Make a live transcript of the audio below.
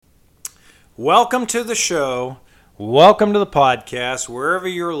Welcome to the show. Welcome to the podcast. Wherever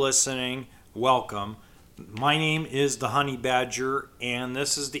you're listening, welcome. My name is the Honey Badger, and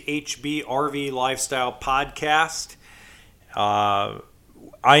this is the HBRV Lifestyle Podcast. I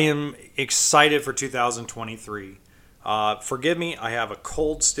am excited for 2023. Forgive me, I have a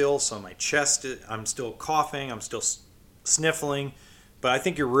cold still, so my chest, I'm still coughing, I'm still sniffling, but I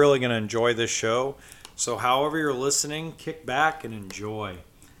think you're really going to enjoy this show. So, however you're listening, kick back and enjoy.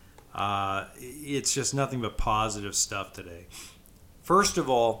 It's just nothing but positive stuff today. First of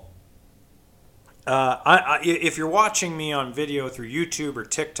all, if you're watching me on video through YouTube or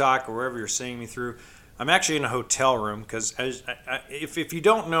TikTok or wherever you're seeing me through, I'm actually in a hotel room because if you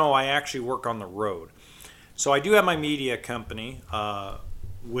don't know, I actually work on the road. So I do have my media company,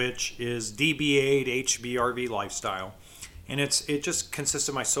 which is DBA HBRV Lifestyle. And it just consists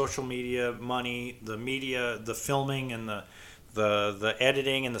of my social media money, the media, the filming, and the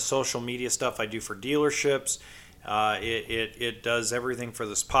editing and the social media stuff I do for dealerships. It does everything for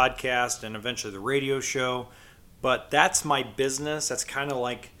this podcast and eventually the radio show. But that's my business. That's kind of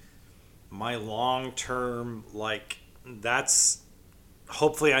like my long term, that's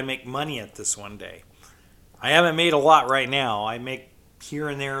hopefully I make money at this one day. I haven't made a lot right now. I make here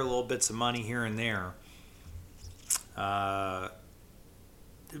and there little bits of money here and there. But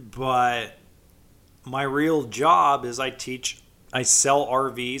my real job is I sell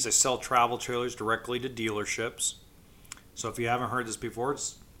RVs, I sell travel trailers directly to dealerships. So if you haven't heard this before,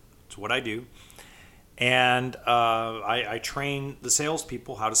 it's what I do. And I train the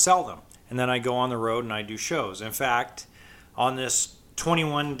salespeople how to sell them. And then I go on the road and I do shows. In fact, on this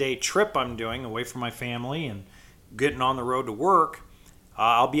 21-day trip I'm doing away from my family and getting on the road to work,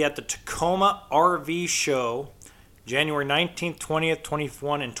 I'll be at the Tacoma RV Show, January 19th, 20th,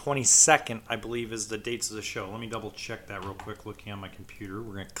 21st, and 22nd, I believe, is the dates of the show. Let me double check that real quick looking on my computer.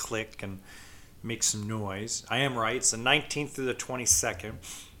 We're going to click and make some noise. I am right. It's the 19th through the 22nd.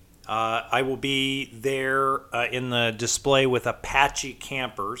 I will be there in the display with Apache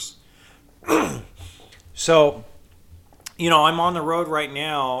campers. So, I'm on the road right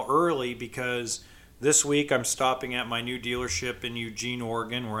now early because this week I'm stopping at my new dealership in Eugene,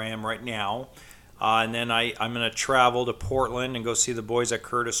 Oregon, where I am right now. And then I'm going to travel to Portland and go see the boys at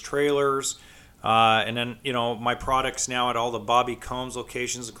Curtis Trailers. And then, my products now at all the Bobby Combs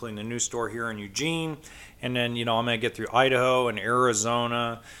locations, including the new store here in Eugene. And then, I'm going to get through Idaho and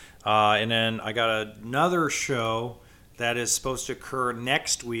Arizona. And then I got another show that is supposed to occur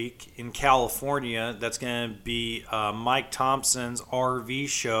next week in California. That's going to be Mike Thompson's RV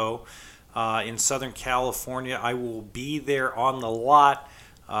show in Southern California. I will be there on the lot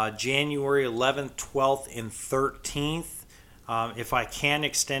January 11th, 12th, and 13th. If I can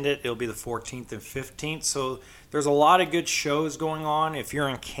extend it, it'll be the 14th and 15th. So there's a lot of good shows going on. If you're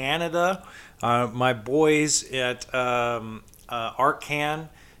in Canada, my boys at Arcan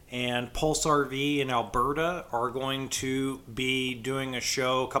and Pulse RV in Alberta are going to be doing a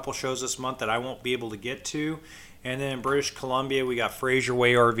couple shows this month that I won't be able to get to. And then in British Columbia, we got Fraser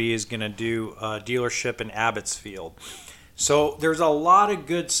Way RV is going to do a dealership in Abbotsfield. So there's a lot of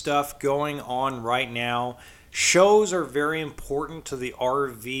good stuff going on right now. Shows are very important to the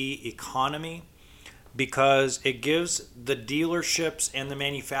RV economy because it gives the dealerships and the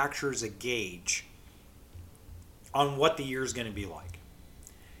manufacturers a gauge on what the year is going to be like.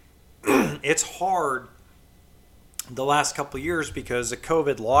 It's hard the last couple of years because the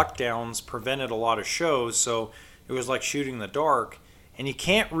COVID lockdowns prevented a lot of shows, so it was like shooting in the dark, and you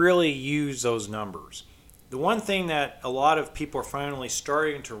can't really use those numbers. The one thing that a lot of people are finally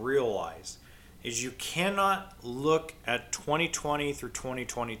starting to realize is you cannot look at 2020 through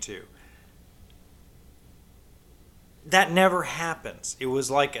 2022. That never happens. It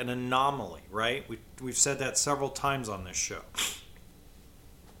was like an anomaly, right? We've said that several times on this show.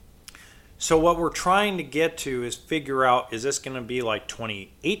 So what we're trying to get to is figure out, is this going to be like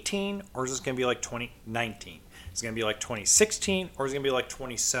 2018 or is this going to be like 2019? Is it going to be like 2016 or is it going to be like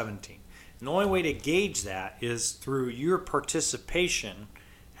 2017? And the only way to gauge that is through your participation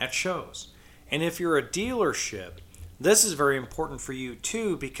at shows. And if you're a dealership, this is very important for you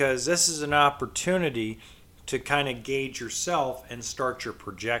too because this is an opportunity to kind of gauge yourself and start your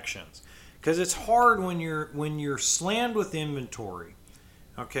projections. Because it's hard when you're slammed with inventory,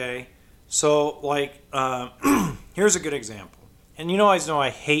 okay? So, here's a good example. And you guys know I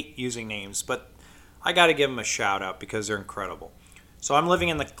hate using names, but I got to give them a shout out because they're incredible. So I'm living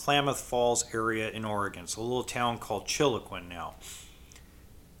in the Klamath Falls area in Oregon. It's a little town called Chiloquin now.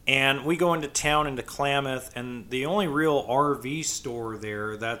 And we go into town, into Klamath, and the only real RV store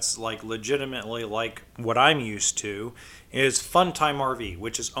there that's like legitimately like what I'm used to is Funtime RV,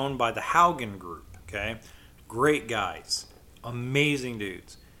 which is owned by the Haugen Group. Okay, great guys, amazing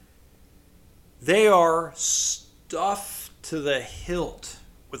dudes. They are stuffed to the hilt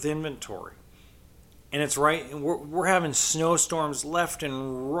with inventory, and it's right. We're having snowstorms left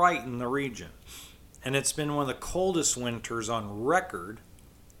and right in the region, and it's been one of the coldest winters on record.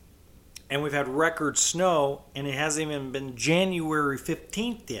 And we've had record snow, and it hasn't even been January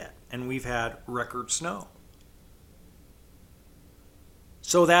 15th yet, and we've had record snow.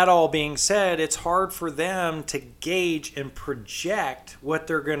 So that all being said, it's hard for them to gauge and project what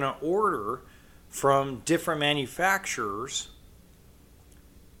they're going to order from different manufacturers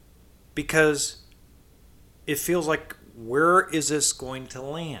because it feels like, where is this going to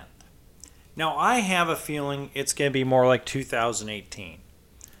land? Now, I have a feeling it's going to be more like 2018.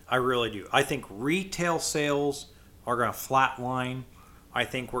 I really do. I think retail sales are going to flatline. I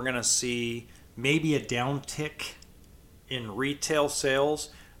think we're going to see maybe a downtick in retail sales,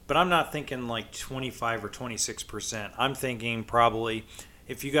 but I'm not thinking like 25 or 26%. I'm thinking probably,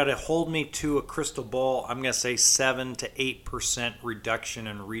 if you got to hold me to a crystal ball, I'm going to say 7 to 8% reduction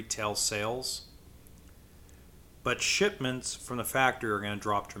in retail sales. But shipments from the factory are going to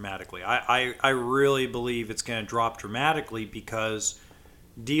drop dramatically. I really believe it's going to drop dramatically because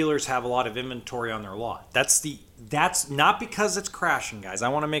dealers have a lot of inventory on their lot. That's not because it's crashing, guys. I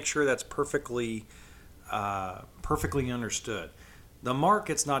want to make sure that's perfectly understood. The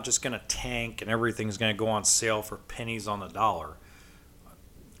market's not just going to tank and everything's going to go on sale for pennies on the dollar.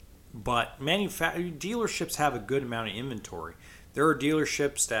 But dealerships have a good amount of inventory. There are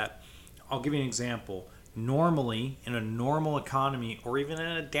dealerships that, I'll give you an example, normally in a normal economy or even in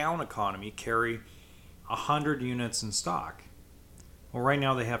a down economy carry 100 units in stock. Well, right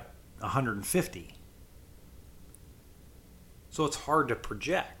now they have 150. So it's hard to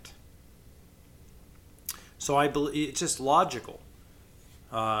project. So I believe it's just logical.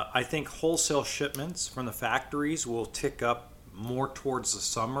 I think wholesale shipments from the factories will tick up more towards the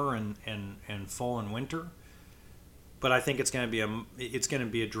summer and fall and winter. But I think it's going to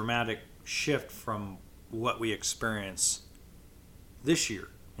be a dramatic shift from what we experienced this year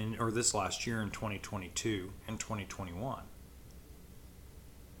or this last year in 2022 and 2021.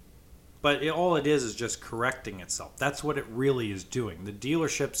 But all it is just correcting itself. That's what it really is doing. The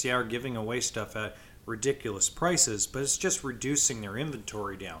dealerships, are giving away stuff at ridiculous prices, but it's just reducing their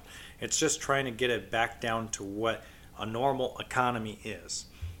inventory down. It's just trying to get it back down to what a normal economy is.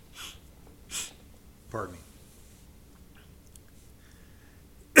 Pardon me.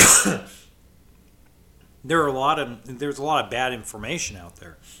 There's a lot of bad information out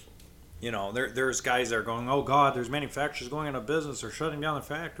there. There's guys that are going, oh God, there's manufacturers going out of business or shutting down the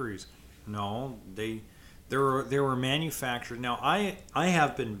factories. No, there were manufacturers. Now, I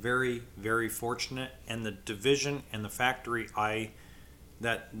have been very, very fortunate, and the division and the factory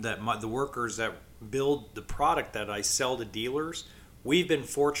the workers that build the product that I sell to dealers, we've been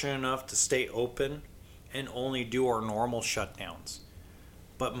fortunate enough to stay open and only do our normal shutdowns.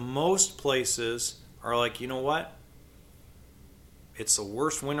 But most places are like, you know what? It's the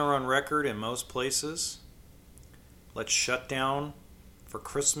worst winter on record in most places. Let's shut down for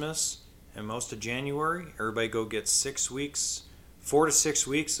Christmas and most of January. Everybody go get 4 to 6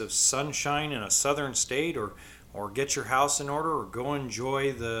 weeks of sunshine in a southern state, or get your house in order, or go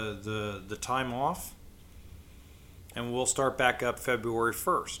enjoy the time off. And we'll start back up February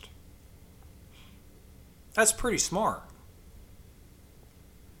 1st. That's pretty smart.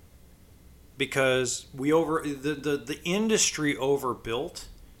 Because the industry overbuilt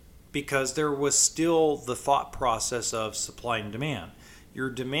because there was still the thought process of supply and demand. Your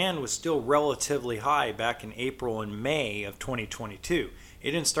demand was still relatively high back in April and May of 2022.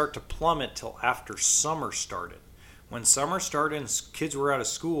 It didn't start to plummet till after summer started. When summer started and kids were out of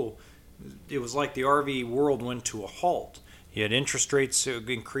school, it was like the RV world went to a halt. You had interest rates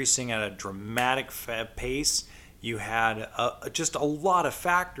increasing at a dramatic pace. You had just a lot of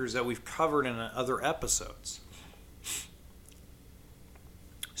factors that we've covered in other episodes.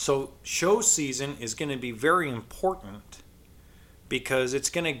 So show season is going to be very important because it's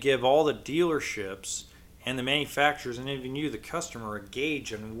going to give all the dealerships and the manufacturers and even you, the customer, a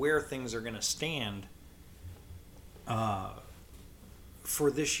gauge on where things are going to stand for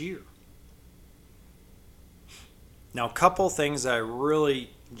this year. Now, a couple things that I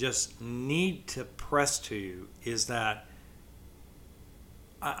really just need to press to you is that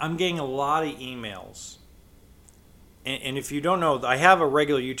I'm getting a lot of emails. And if you don't know, I have a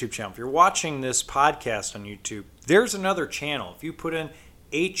regular YouTube channel. If you're watching this podcast on YouTube, there's another channel. If you put in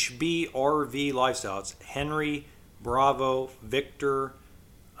HBRV Lifestyle. It's Henry Bravo Victor,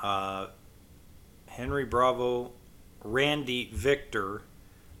 Henry Bravo Randy Victor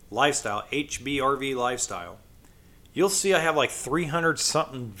Lifestyle, HBRV Lifestyle. You'll see I have like 300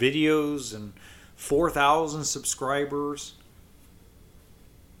 something videos and 4,000 subscribers.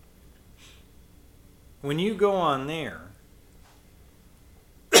 When you go on there,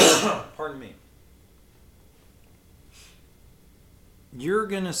 pardon me, you're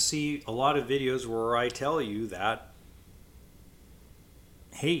going to see a lot of videos where I tell you that,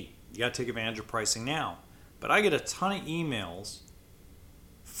 hey, you got to take advantage of pricing now. But I get a ton of emails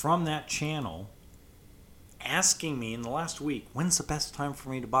from that channel asking me in the last week, when's the best time for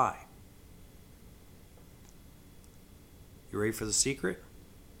me to buy? You ready for the secret?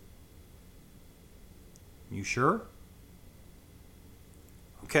 You sure?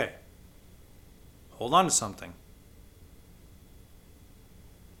 Okay. Hold on to something.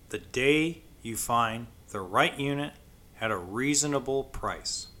 The day you find the right unit at a reasonable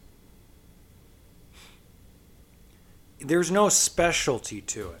price. There's no specialty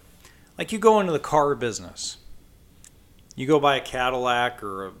to it. Like you go into the car business. You go buy a Cadillac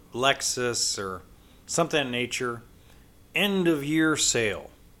or a Lexus or something of nature. End of year sale.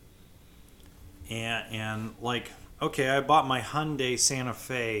 And like, okay, I bought my Hyundai Santa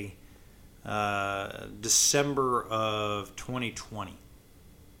Fe December of 2020.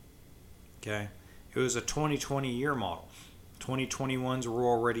 Okay. It was a 2020 year model. 2021s were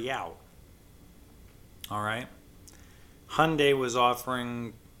already out. All right. Hyundai was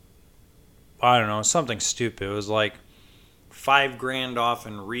offering, I don't know, something stupid. It was like $5,000 off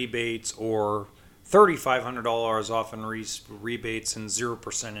in rebates or $3,500 off in rebates and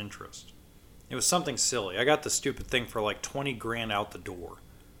 0% interest. It was something silly. I got the stupid thing for like $20,000 out the door.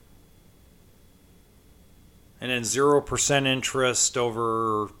 And then 0% interest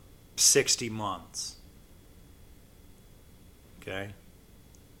over 60 months. Okay.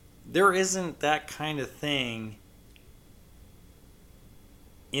 There isn't that kind of thing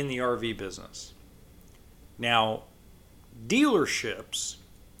in the RV business. Now, dealerships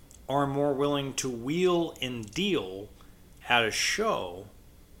are more willing to wheel and deal at a show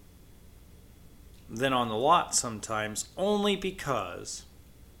than on the lot sometimes, only because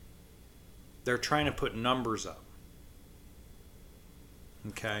they're trying to put numbers up.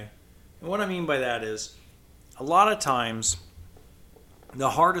 Okay? And what I mean by that is, a lot of times, the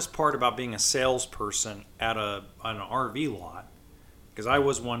hardest part about being a salesperson at an RV lot, because I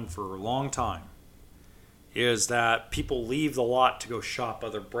was one for a long time, is that people leave the lot to go shop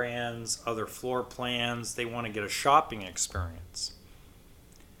other brands, other floor plans. They want to get a shopping experience.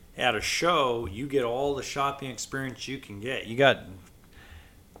 At a show, you get all the shopping experience you can get. You got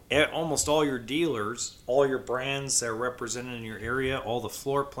almost all your dealers, all your brands that are represented in your area, all the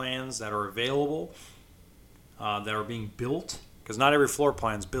floor plans that are available, that are being built, because not every floor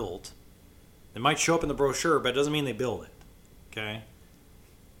plan is built. It might show up in the brochure, but it doesn't mean they build it. Okay?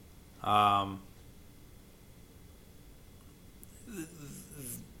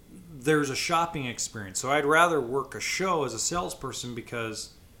 There's a shopping experience. So I'd rather work a show as a salesperson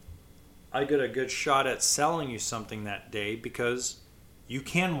because I get a good shot at selling you something that day, because you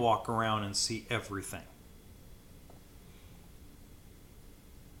can walk around and see everything.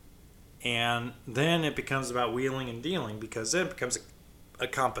 And then it becomes about wheeling and dealing, because then it becomes a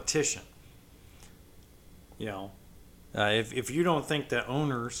competition. You know, if you don't think that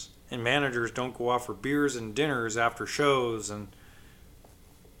owners and managers don't go out for beers and dinners after shows and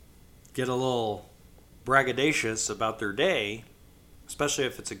get a little braggadocious about their day, especially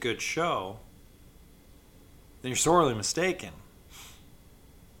if it's a good show, then you're sorely mistaken.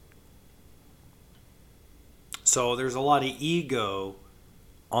 So there's a lot of ego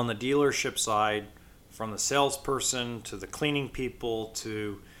on the dealership side, from the salesperson to the cleaning people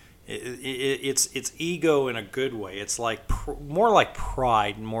to it's ego in a good way. It's like more like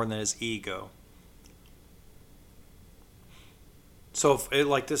pride more than it's ego. So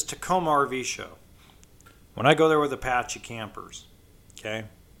like this Tacoma RV show, when I go there with Apache Campers, okay,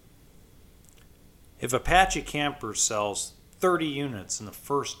 if Apache Campers sells 30 units in the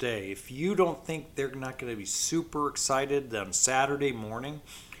first day, if you don't think they're not going to be super excited on Saturday morning,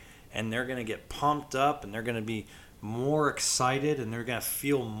 and they're going to get pumped up and they're going to be more excited and they're going to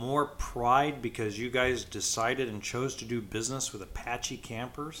feel more pride because you guys decided and chose to do business with Apache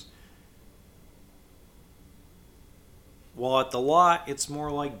Campers, well, at the lot, it's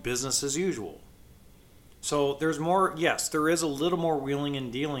more like business as usual. So there's more, yes, there is a little more wheeling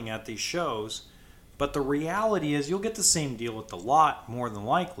and dealing at these shows, but the reality is you'll get the same deal at the lot more than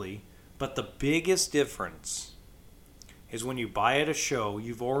likely, but the biggest difference is when you buy at a show,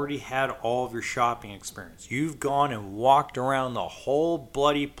 you've already had all of your shopping experience. You've gone and walked around the whole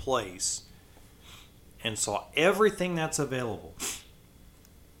bloody place and saw everything that's available.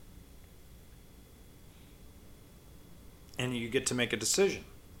 And you get to make a decision.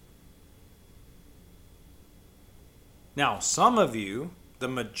 Now, some of you, the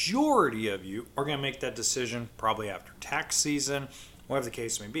majority of you, are going to make that decision probably after tax season, whatever the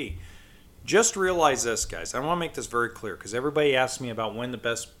case may be. Just realize this, guys. I want to make this very clear because everybody asks me about when the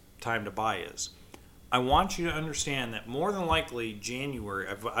best time to buy is. I want you to understand that more than likely January,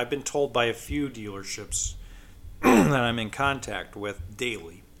 I've been told by a few dealerships that I'm in contact with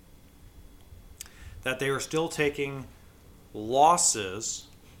daily that they are still taking losses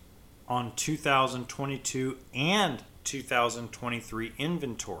on 2022 and 2023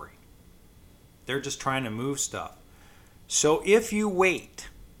 inventory. They're just trying to move stuff. So if you wait,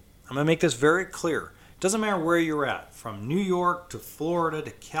 I'm going to make this very clear. It doesn't matter where you're at, from New York to Florida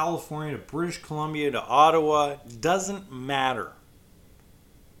to California to British Columbia to Ottawa, it doesn't matter.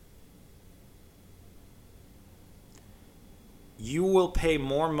 You will pay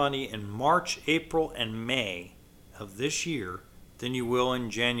more money in March, April, and May of this year than you will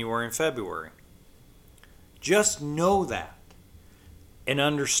in January and February. Just know that and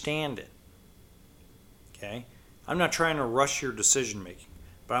understand it. Okay? I'm not trying to rush your decision making,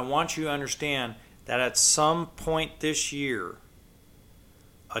 but I want you to understand that at some point this year,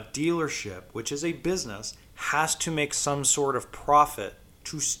 a dealership, which is a business, has to make some sort of profit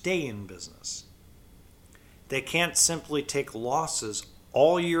to stay in business. They can't simply take losses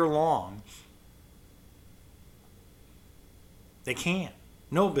all year long. They can't.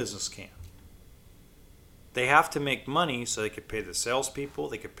 No business can. They have to make money so they could pay the salespeople,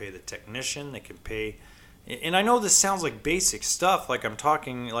 they could pay the technician, they could pay. And I know this sounds like basic stuff, like I'm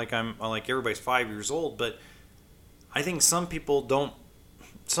talking like everybody's 5 years old, but I think some people don't.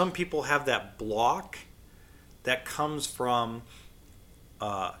 Some people have that block that comes from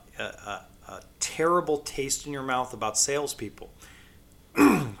a terrible taste in your mouth about salespeople.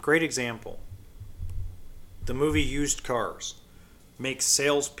 Great example. The movie Used Cars makes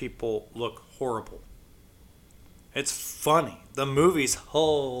salespeople look horrible. It's funny. The movie's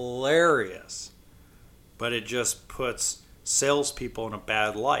hilarious. But it just puts salespeople in a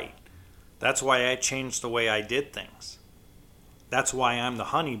bad light. That's why I changed the way I did things. That's why I'm the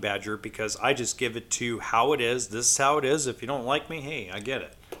honey badger, because I just give it to how it is. This is how it is. If you don't like me, hey, I get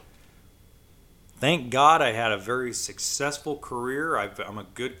it. Thank God I had a very successful career. I'm a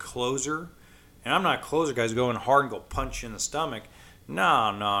good closer. And I'm not a closer, guys, going hard and go punch you in the stomach. No.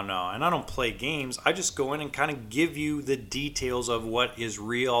 And I don't play games. I just go in and kind of give you the details of what is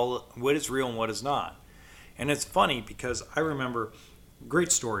real and what is not. And it's funny because I remember,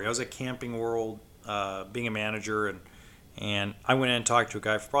 great story. I was at Camping World being a manager, and I went in and talked to a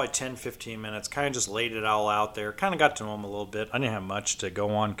guy for probably 10, 15 minutes, kind of just laid it all out there, kind of got to know him a little bit. I didn't have much to go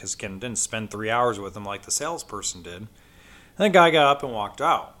on because, again, didn't spend 3 hours with him like the salesperson did. And the guy got up and walked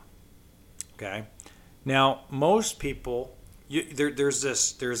out. Okay? Now, most people, there's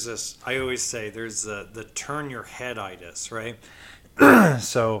this, I always say, there's the turn your head-itis, right?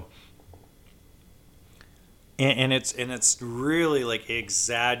 So... And it's really like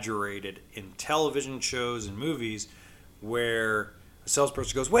exaggerated in television shows and movies where a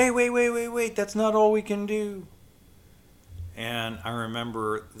salesperson goes, wait, that's not all we can do. And I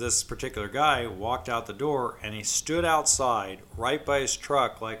remember this particular guy walked out the door and he stood outside right by his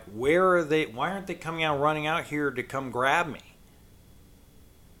truck like, why aren't they coming out, running out here to come grab me?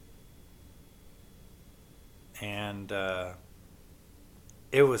 And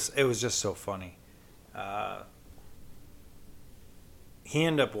it was just so funny. He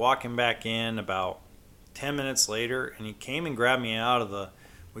ended up walking back in about 10 minutes later, and he came and grabbed me out of the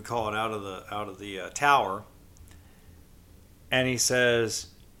tower, and he says,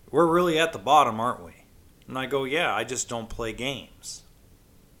 "We're really at the bottom, aren't we?" And I go, "Yeah, I just don't play games.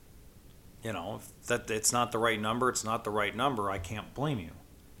 You know, if that it's not the right number, it's not the right number. I can't blame you."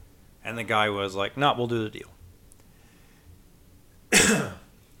 And the guy was like, "No, we'll do the deal."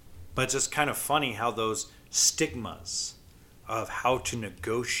 But it's just kind of funny how those stigmas of how to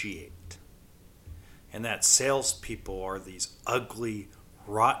negotiate and that salespeople are these ugly,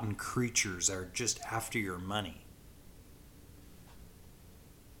 rotten creatures that are just after your money.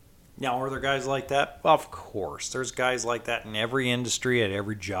 Now, are there guys like that? Well, of course. There's guys like that in every industry, at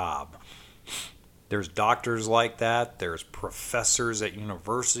every job. There's doctors like that. There's professors at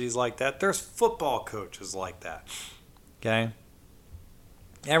universities like that. There's football coaches like that. Okay?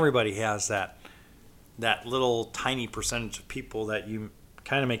 Everybody has that little tiny percentage of people that you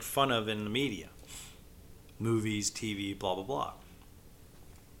kind of make fun of in the media. movies, TV, blah, blah, blah.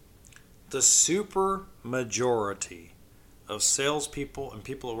 The super majority of salespeople and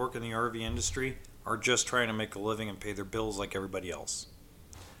people that work in the RV industry are just trying to make a living and pay their bills like everybody else.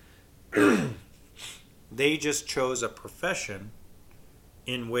 They just chose a profession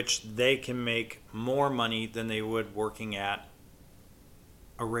in which they can make more money than they would working at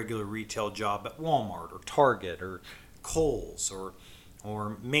a regular retail job at Walmart or Target or Kohl's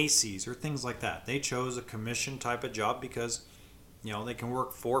or Macy's or things like that. They chose a commission type of job because, they can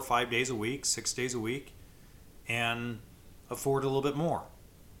work 4 or 5 days a week, 6 days a week, and afford a little bit more.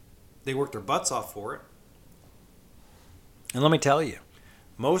 They work their butts off for it. And let me tell you,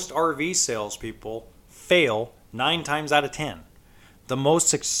 most RV salespeople fail 9 times out of 10. The most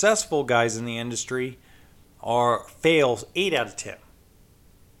successful guys in the industry fail 8 out of 10.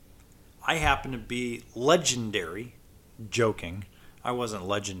 I happen to be legendary, joking. I wasn't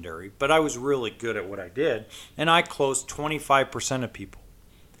legendary, but I was really good at what I did, and I closed 25% of people.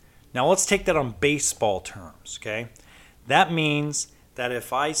 Now let's take that on baseball terms, okay? That means that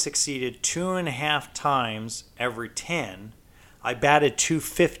if I succeeded 2.5 times every 10, I batted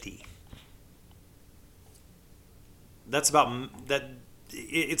 .250. That's about that.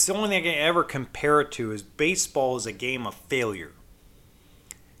 It's the only thing I can ever compare it to is baseball is a game of failure.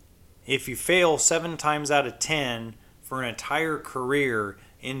 If you fail 7 times out of 10 for an entire career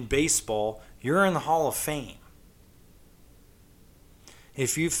in baseball, you're in the Hall of Fame.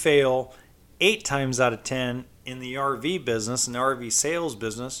 If you fail 8 times out of 10 in the RV business, in the RV sales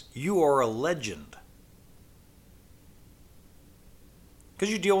business, you are a legend.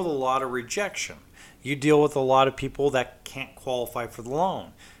 Because you deal with a lot of rejection. You deal with a lot of people that can't qualify for the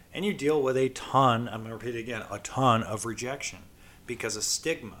loan. And you deal with a ton, I'm going to repeat it again, a ton of rejection because of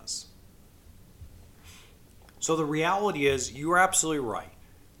stigmas. So the reality is, you are absolutely right.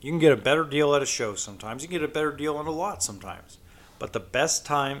 You can get a better deal at a show sometimes. You can get a better deal on a lot sometimes. But the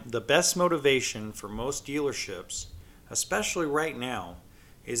best motivation for most dealerships, especially right now,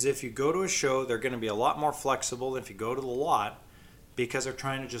 is if you go to a show, they're going to be a lot more flexible than if you go to the lot because they're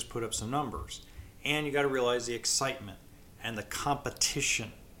trying to just put up some numbers. And you got to realize the excitement and the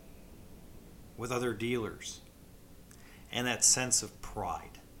competition with other dealers and that sense of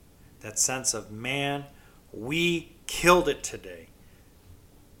pride, that sense of, man, we killed it today.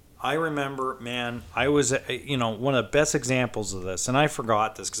 I remember, man, I was, one of the best examples of this, and I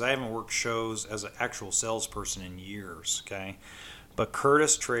forgot this because I haven't worked shows as an actual salesperson in years, okay? But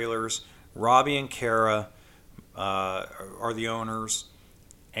Curtis Trailers, Robbie and Kara are the owners,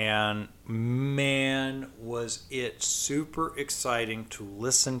 and man, was it super exciting to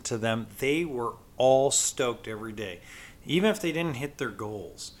listen to them. They were all stoked every day, even if they didn't hit their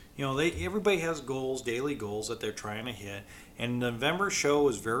goals. Everybody has goals, daily goals that they're trying to hit. And the November show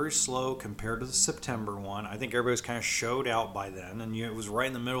was very slow compared to the September one. I think everybody was kind of showed out by then, and it was right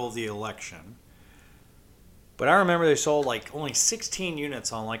in the middle of the election. But I remember they sold only 16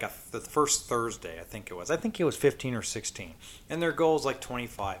 units on the first Thursday, I think it was. I think it was 15 or 16. And their goal was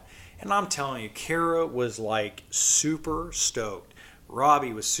 25. And I'm telling you, Kara was super stoked.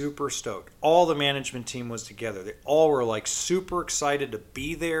 Robbie was super stoked. All the management team was together. They all were super excited to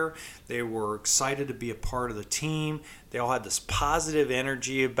be there. They were excited to be a part of the team. They all had this positive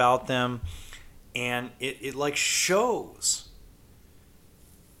energy about them. And it shows.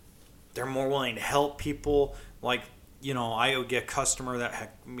 They're more willing to help people. I would get a customer that had,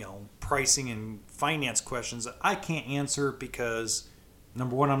 pricing and finance questions that I can't answer because,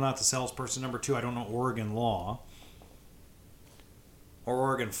 number one, I'm not the salesperson. Number two, I don't know Oregon law. Or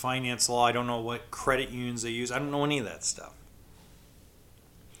Oregon finance law. I don't know what credit unions they use. I don't know any of that stuff.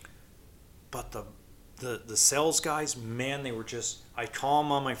 But the sales guys, man, they were just, I'd call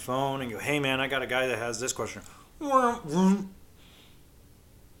them on my phone and go, hey man, I got a guy that has this question. Wasn't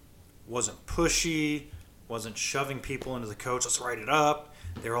pushy, wasn't shoving people into the coach, let's write it up.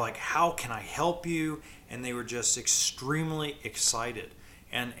 They were like, how can I help you? And they were just extremely excited.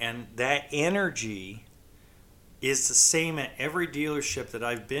 And that energy is the same at every dealership that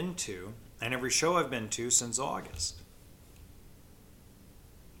I've been to and every show I've been to since August.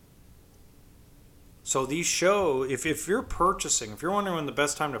 So these shows, if you're purchasing, if you're wondering when the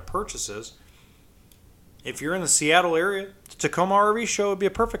best time to purchase is, if you're in the Seattle area, the Tacoma RV show would be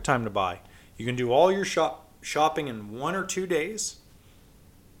a perfect time to buy. You can do all your shopping in 1 or 2 days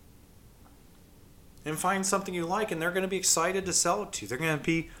and find something you like, and they're going to be excited to sell it to you. They're going to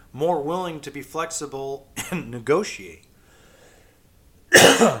be more willing to be flexible and negotiate.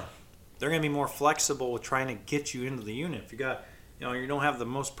 They're going to be more flexible with trying to get you into the unit. If you got, you don't have the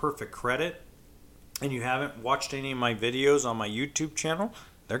most perfect credit and you haven't watched any of my videos on my YouTube channel,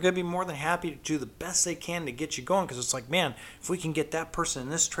 they're going to be more than happy to do the best they can to get you going, because it's like, man, if we can get that person in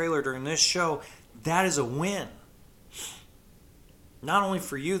this trailer during this show, that is a win. Not only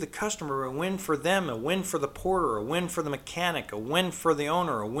for you, the customer, a win for them, a win for the porter, a win for the mechanic, a win for the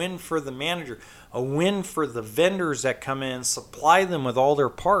owner, a win for the manager, a win for the vendors that come in and supply them with all their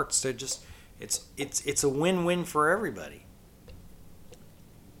parts. They're just, it's a win-win for everybody.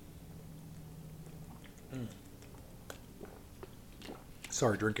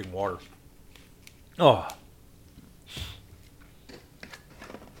 Sorry, drinking water. Oh.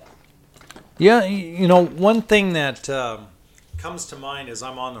 Yeah, one thing that comes to mind as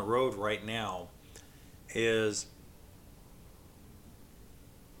I'm on the road right now is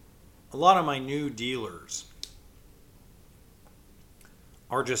a lot of my new dealers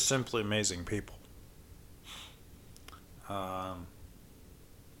are just simply amazing people.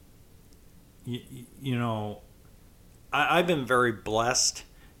 I've been very blessed.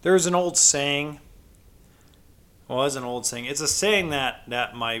 There's an old saying. Well, it's an old saying. It's a saying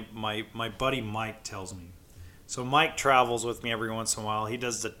that my buddy Mike tells me. So Mike travels with me every once in a while. He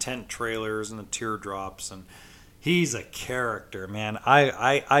does the tent trailers and the teardrops, and he's a character, man.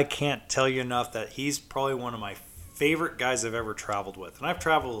 I can't tell you enough that he's probably one of my favorite guys I've ever traveled with. And I've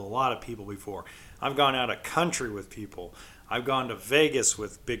traveled with a lot of people before. I've gone out of country with people. I've gone to Vegas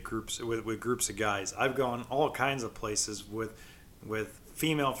with big groups, with groups of guys. I've gone all kinds of places with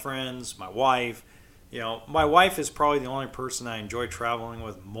female friends, my wife. My wife is probably the only person I enjoy traveling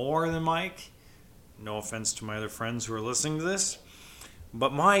with more than Mike. No offense to my other friends who are listening to this.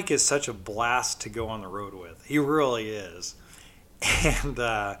 But Mike is such a blast to go on the road with. He really is. And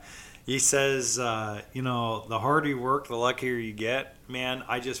he says, the harder you work, the luckier you get. Man,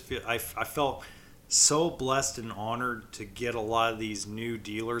 I just feel, I felt so blessed and honored to get a lot of these new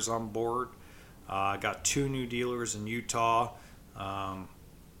dealers on board. I got 2 new dealers in Utah.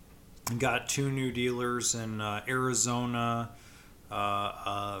 Got 2 new dealers in Arizona.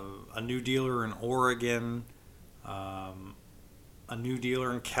 A new dealer in Oregon, a new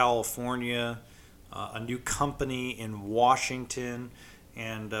dealer in California, a new company in Washington,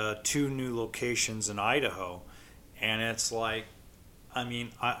 and 2 new locations in Idaho. And it's like,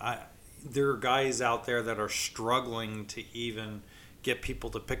 there are guys out there that are struggling to even get people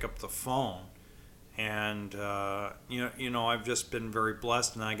to pick up the phone. And I've just been very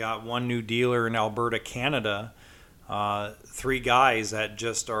blessed, and I got 1 new dealer in Alberta, Canada. 3 guys that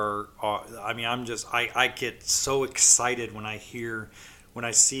just are I get so excited when I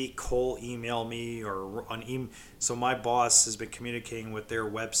see Cole email me or on email. So my boss has been communicating with their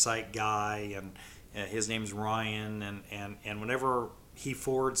website guy, and his name's Ryan, and whenever he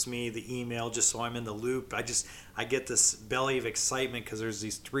forwards me the email, just so I'm in the loop, I get this belly of excitement, because there's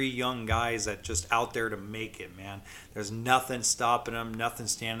these 3 young guys that just out there to make it, man. There's nothing stopping them, nothing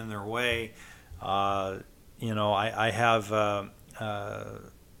standing in their way. I have,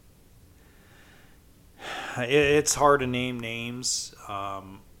 it's hard to name names,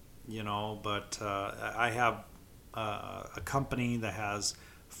 but I have a company that has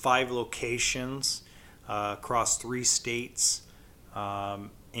 5 locations across 3 states,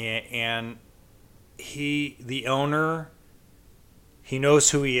 and the owner, he knows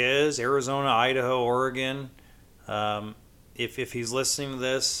who he is: Arizona, Idaho, Oregon. If he's listening to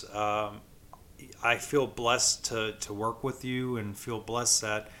this, I feel blessed to work with you, and feel blessed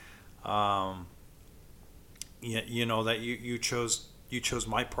that that you chose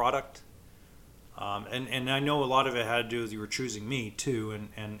my product, and I know a lot of it had to do with you were choosing me too,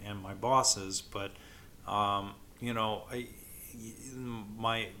 and my bosses, but my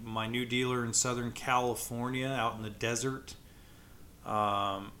new dealer in Southern California, out in the desert,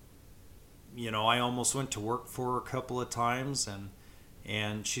 I almost went to work for her a couple of times,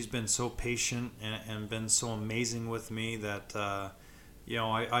 and she's been so patient and been so amazing with me that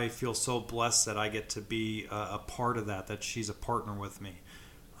I feel so blessed that I get to be a part of that she's a partner with me.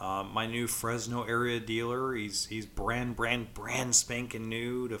 My new Fresno area dealer, he's brand spanking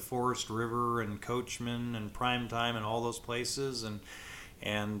new to Forest River and Coachman and Primetime and all those places, and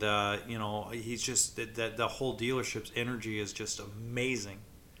he's just that the whole dealership's energy is just amazing.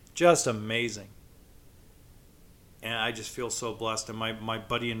 And I just feel so blessed. And my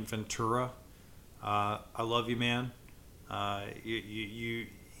buddy in Ventura, I love you, man. I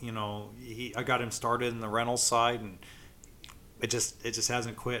got him started in the rental side, and it just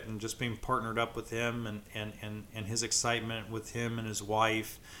hasn't quit. And just being partnered up with him, and his excitement with him and his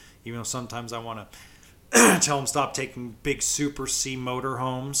wife, even though sometimes I want to tell him stop taking big Super C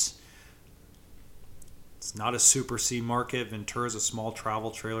motorhomes. It's not a Super C market. Ventura's a small travel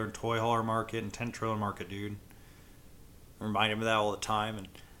trailer and toy hauler market and tent trailer market, dude. remind him of that all the time. And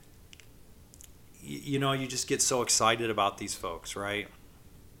you just get so excited about these folks, right?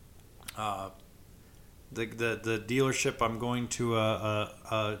 The dealership I'm going to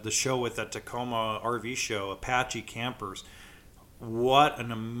the show with at Tacoma RV Show, Apache Campers. What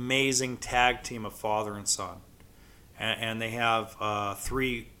an amazing tag team of father and son. And they have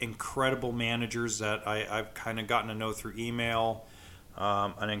 3 incredible managers that I've kind of gotten to know through email.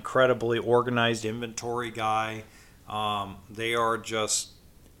 An incredibly organized inventory guy. They are just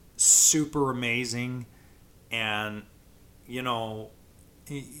super amazing. And,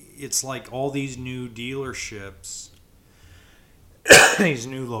 it's like all these new dealerships, these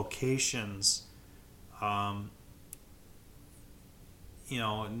new locations, the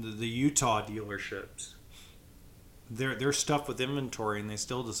Utah dealerships. They're stuffed with inventory, and they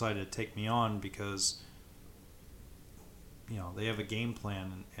still decided to take me on because they have a game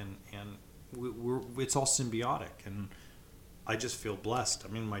plan, and it's all symbiotic, and I just feel blessed. I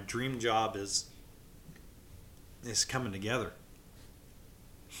mean, my dream job is coming together,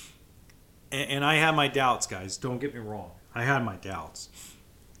 and I had my doubts, guys. Don't get me wrong. I had my doubts.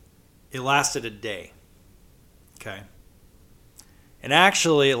 It lasted a day, okay, and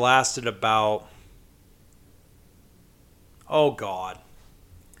actually it lasted about. Oh, God.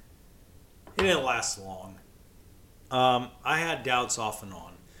 It didn't last long. I had doubts off and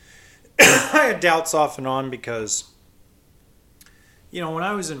on. I had doubts off and on because, when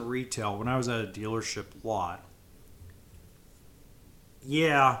I was in retail, when I was at a dealership lot,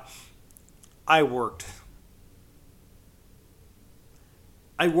 yeah, I worked.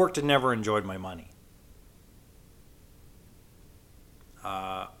 And never enjoyed my money.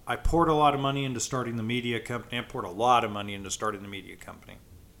 I poured a lot of money into starting the media company. I poured a lot of money into starting the media company.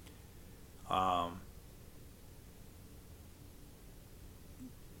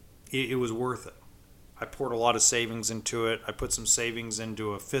 It was worth it. I poured a lot of savings into it. I put some savings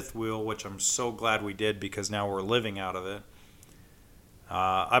into a fifth wheel, which I'm so glad we did because now we're living out of it.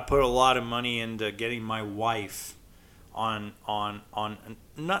 I put a lot of money into getting my wife on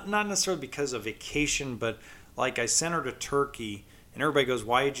not necessarily because of vacation, but like I sent her to Turkey. And everybody goes,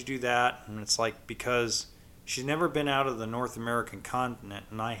 why did you do that? And it's like, because she's never been out of the North American continent,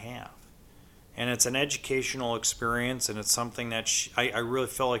 and I have. And it's an educational experience, and it's something that I really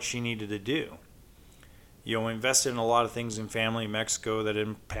felt like she needed to do. We invested in a lot of things in family in Mexico that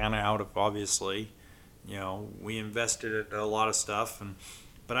didn't pan out, obviously. We invested in a lot of stuff,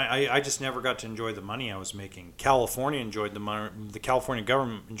 but I just never got to enjoy the money I was making. California enjoyed the money. The California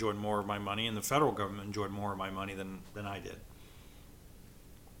government enjoyed more of my money, and the federal government enjoyed more of my money than I did.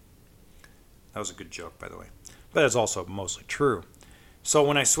 That was a good joke, by the way. But it's also mostly true. So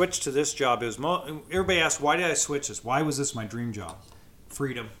when I switched to this job, everybody asked, why did I switch this? Why was this my dream job?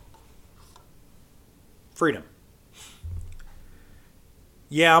 Freedom.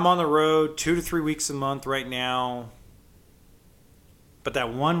 Yeah, I'm on the road 2 to 3 weeks a month right now. But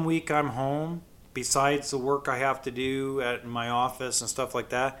that 1 week I'm home, besides the work I have to do at my office and stuff like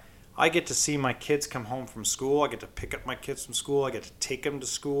that, I get to see my kids come home from school. I get to pick up my kids from school. I get to take them to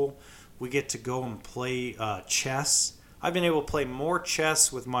school. We get to go and play chess. I've been able to play more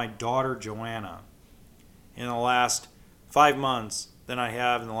chess with my daughter, Joanna, in the last 5 months than I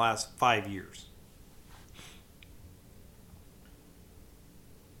have in the last 5 years.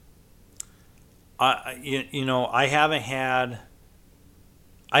 I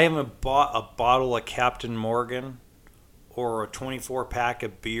haven't bought a bottle of Captain Morgan or a 24-pack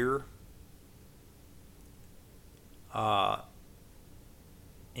of beer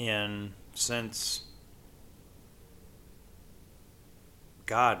since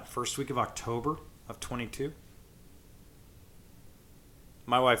first week of October of 22.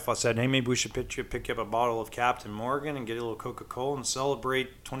 My wife said, hey, maybe we should pick you up a bottle of Captain Morgan and get a little Coca-Cola and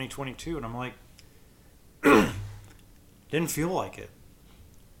celebrate 2022. And I'm like, didn't feel like it.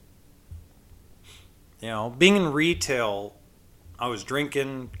 Being in retail, I was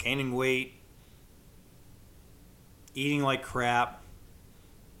drinking, gaining weight, eating like crap.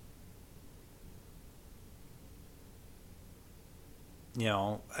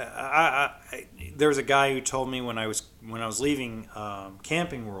 There's a guy who told me when I was leaving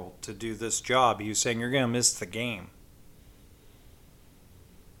Camping World to do this job, he was saying, you're going to miss the game.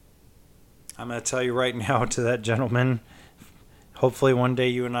 I'm going to tell you right now to that gentleman, hopefully one day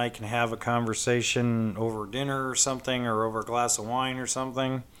you and I can have a conversation over dinner or something, or over a glass of wine or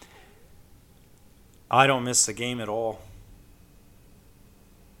something. I don't miss the game at all.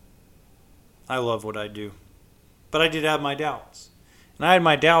 I love what I do. But I did have my doubts. And I had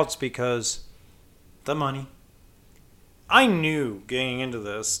my doubts because the money. I knew getting into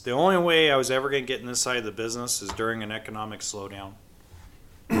this, the only way I was ever going to get in this side of the business is during an economic slowdown.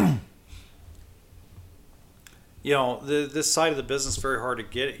 This side of the business is very hard to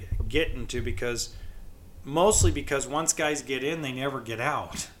get into mostly because once guys get in, they never get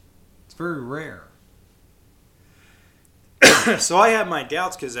out. It's very rare. So I had my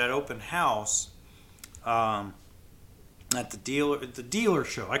doubts because that open house at the dealer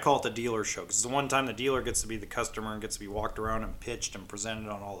show. I call it the dealer show because it's the one time the dealer gets to be the customer and gets to be walked around and pitched and presented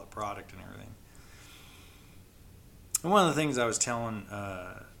on all the product and everything. And one of the things I was telling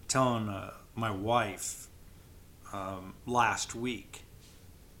my wife last week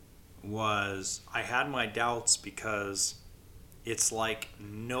was I had my doubts because it's like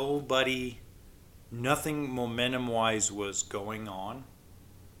nothing momentum wise was going on.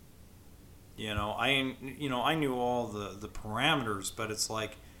 I knew all the parameters, but it's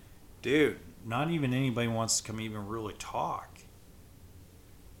like, dude, not even anybody wants to come even really talk.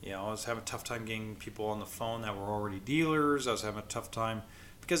 I was having a tough time getting people on the phone that were already dealers. I was having a tough time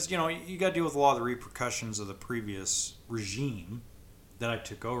because, you got to deal with a lot of the repercussions of the previous regime that I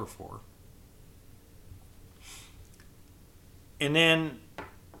took over for. And then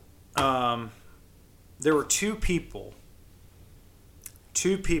there were two people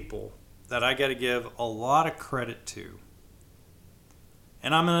that I got to give a lot of credit to.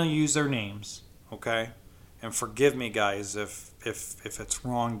 And I'm going to use their names, okay? And forgive me, guys, if it's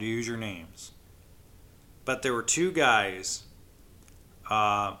wrong to use your names. But there were two guys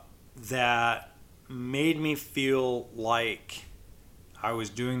that made me feel like I was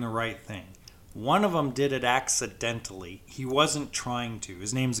doing the right thing. One of them did it accidentally. He wasn't trying to.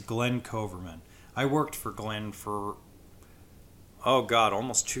 His name's Glenn Coverman. I worked for Glenn for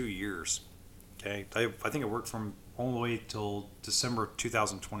almost 2 years. Okay, I think I worked from all the way till December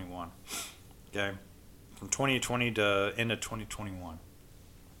 2021. Okay, from 2020 to end of 2021.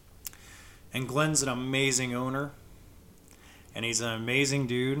 And Glenn's an amazing owner, and he's an amazing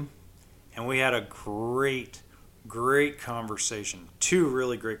dude. And we had a great conversation. Two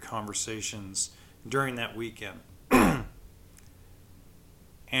really great conversations during that weekend.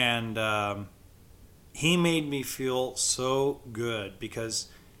 And he made me feel so good because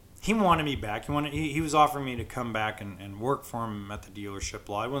he wanted me back. He was offering me to come back and work for him at the dealership.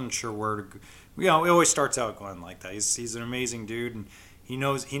 Well, I wasn't sure where to go. It always starts out Glenn like that. He's an amazing dude, and he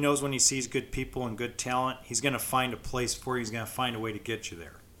knows when he sees good people and good talent, he's going to find a place for you. He's going to find a way to get you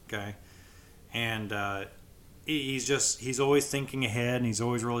there. Okay, and he's always thinking ahead, and he's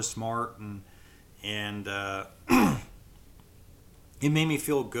always really smart, and it made me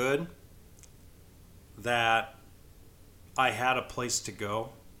feel good that I had a place to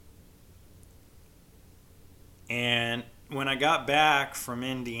go. And when I got back from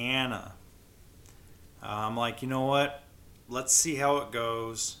Indiana, I'm like, you know what? Let's see how it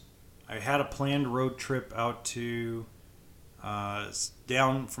goes. I had a planned road trip out to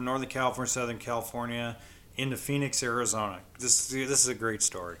down from Northern California, Southern California, into Phoenix, Arizona. This is a great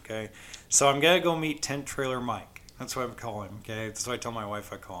story, okay? So I'm going to go meet Tent Trailer Mike. That's what I call him, okay? That's what I tell my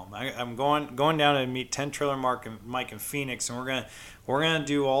wife I call him. I'm going down to meet Tent Trailer Mike in Phoenix, and we're gonna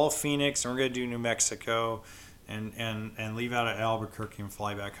do all of Phoenix, and we're gonna do New Mexico, and leave out at Albuquerque and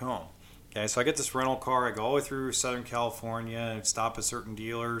fly back home. Okay, so I get this rental car. I go all the way through Southern California and stop at certain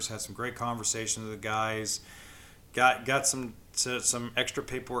dealers. Had some great conversations with the guys. Got some extra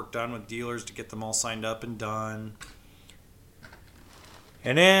paperwork done with dealers to get them all signed up and done.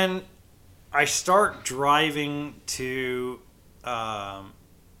 And then I start driving to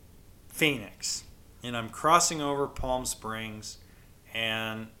Phoenix, and I'm crossing over Palm Springs,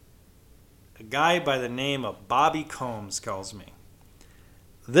 and a guy by the name of Bobby Combs calls me.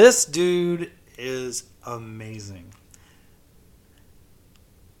 This is amazing.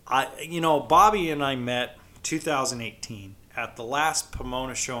 Bobby and I met 2018 at the last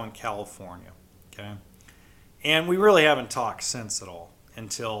Pomona show in California, okay? And we really haven't talked since at all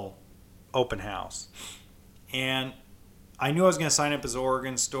until open house. And I knew I was going to sign up his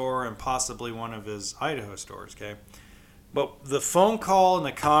Oregon store and possibly one of his Idaho stores, okay? But the phone call and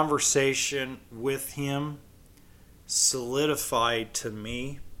the conversation with him solidified to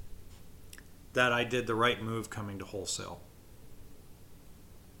me that I did the right move coming to wholesale.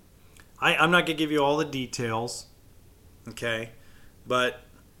 I'm not going to give you all the details, okay? But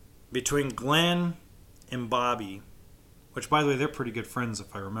between Glenn and Bobby, which, by the way, they're pretty good friends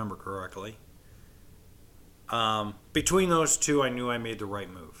if I remember correctly, between those two, I knew I made the right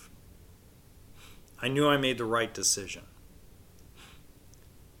move. I knew I made the right decision.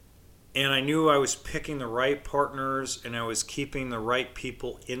 And I knew I was picking the right partners and I was keeping the right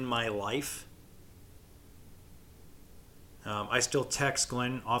people in my life I still text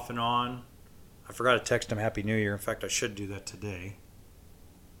Glenn off and on. I forgot to text him Happy New Year. In fact, I should do that today.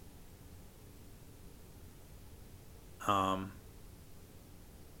 Um,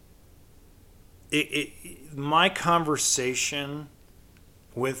 my conversation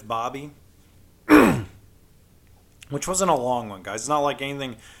with Bobby, which wasn't a long one, guys. It's not like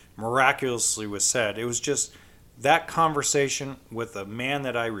anything miraculously was said. It was just that conversation with a man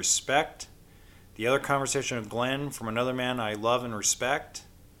that I respect, the other conversation with Glenn from another man I love and respect,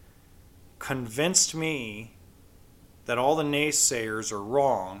 convinced me that all the naysayers are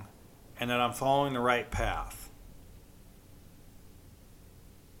wrong and that I'm following the right path.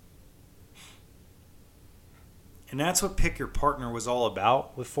 And that's what Pick Your Partner was all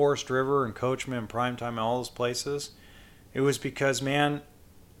about with Forest River and Coachman and Primetime and all those places. It was because, man,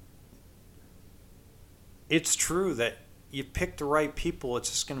 it's true that you pick the right people, it's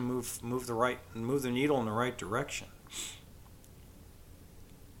just going to move the needle in the right direction.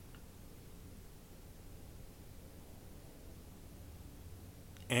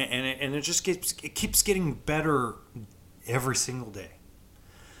 And it just keeps getting better every single day.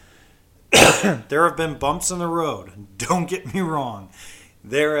 There have been bumps in the road. Don't get me wrong.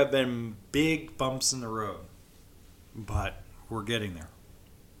 There have been big bumps in the road, but we're getting there.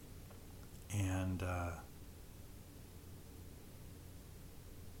 And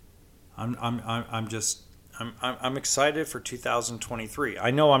I'm excited for 2023.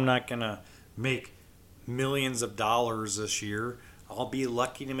 I know I'm not gonna make millions of dollars this year. I'll be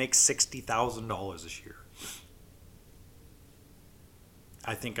lucky to make $60,000 this year.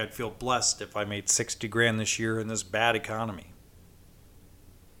 I think I'd feel blessed if I made 60 grand this year in this bad economy.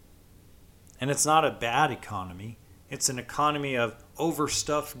 And it's not a bad economy. It's an economy of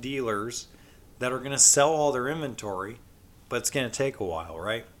overstuffed dealers that are going to sell all their inventory, but it's going to take a while,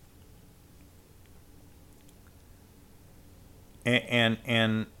 right?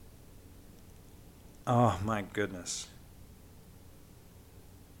 And oh my goodness.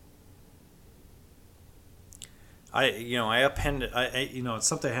 I appended, it's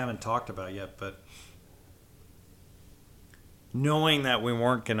something I haven't talked about yet, but knowing that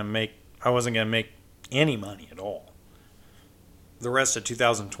I wasn't going to make any money at all the rest of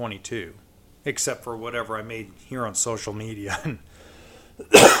 2022, except for whatever I made here on social media and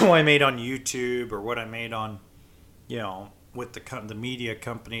what I made on YouTube or what I made on, with the media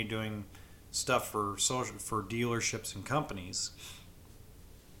company doing stuff for dealerships and companies.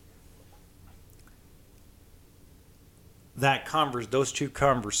 Those two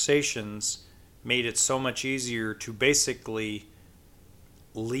conversations made it so much easier to basically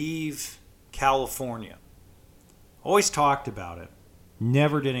leave California. Always talked about it,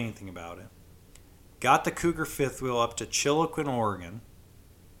 never did anything about it. Got the Cougar fifth wheel up to Chiloquin, Oregon,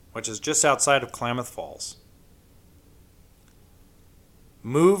 which is just outside of Klamath Falls.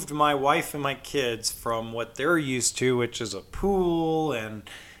 Moved my wife and my kids from what they're used to, which is a pool and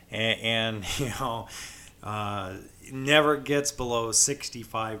never gets below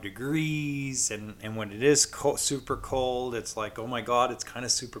 65 degrees, and when it is super cold, it's like, oh my god, it's kind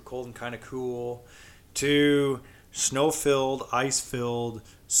of super cold and kind of cool, to snow-filled, ice-filled,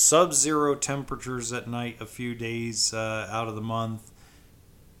 sub-zero temperatures at night a few days out of the month.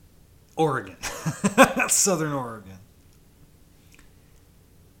 Oregon. Southern Oregon.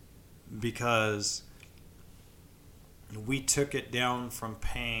 Because we took it down from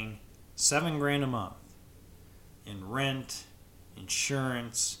paying $7 grand a month in rent,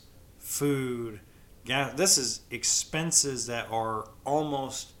 insurance, food, gas. This is expenses that are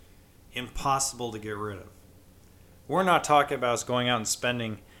almost impossible to get rid of. We're not talking about us going out and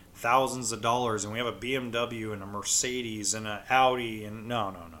spending thousands of dollars and we have a BMW and a Mercedes and an Audi and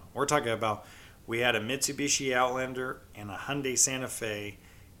no. We're talking about we had a Mitsubishi Outlander and a Hyundai Santa Fe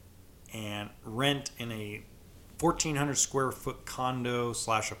and rent in a 1,400 square foot condo /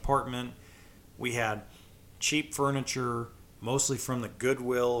 apartment. We had cheap furniture, mostly from the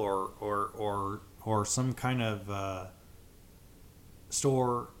Goodwill or some kind of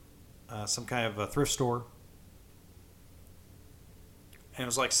store, some kind of a thrift store. And it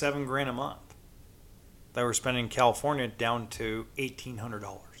was like $7 grand a month that we're spending in California, down to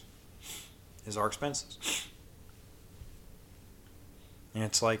 $1,800 is our expenses. And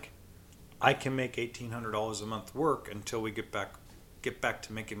it's like, I can make $1,800 a month work until we get back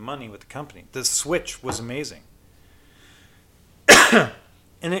to making money with the company. The switch was amazing.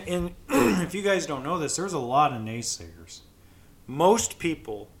 and if you guys don't know this, there's a lot of naysayers. Most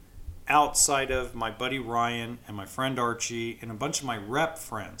people outside of my buddy Ryan and my friend Archie and a bunch of my rep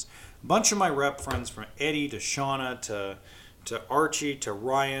friends from Eddie to Shauna to Archie, to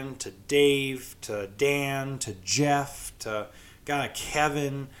Ryan, to Dave, to Dan, to Jeff, to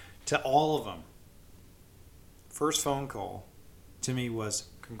Kevin, to all of them. First phone call to me was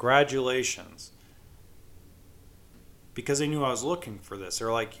congratulations. Because they knew I was looking for this.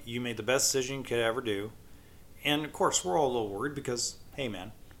 They're like, you made the best decision you could ever do. And of course, we're all a little worried because, hey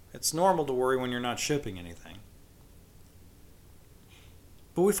man, it's normal to worry when you're not shipping anything.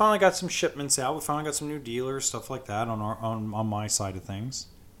 But we finally got some shipments out. We finally got some new dealers, stuff like that on my side of things.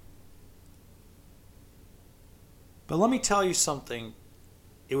 But let me tell you something.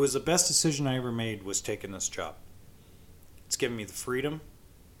 It was the best decision I ever made was taking this job. It's given me the freedom.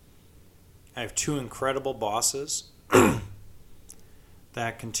 I have two incredible bosses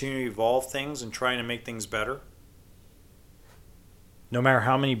that continue to evolve things and trying to make things better. No matter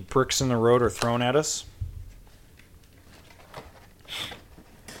how many bricks in the road are thrown at us.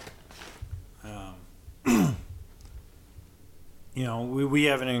 We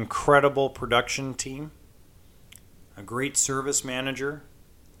have an incredible production team, a great service manager.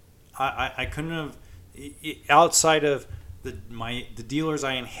 I couldn't have, outside of the dealers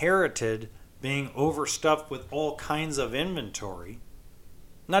I inherited being overstuffed with all kinds of inventory,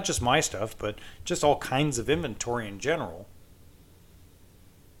 not just my stuff, but just all kinds of inventory in general.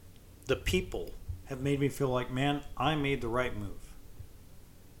 The people have made me feel like, man, I made the right move.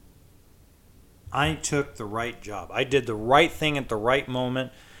 I took the right job. I did the right thing at the right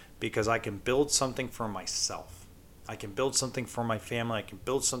moment because I can build something for myself. I can build something for my family. I can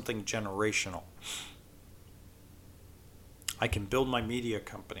build something generational. I can build my media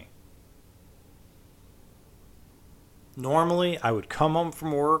company. Normally, I would come home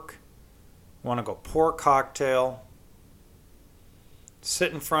from work, want to go pour a cocktail,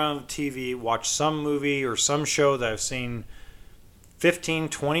 sit in front of the TV, watch some movie or some show that I've seen 15,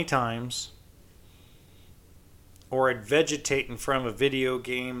 20 times, or I'd vegetate in front of a video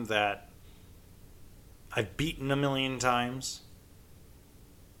game that I've beaten a million times.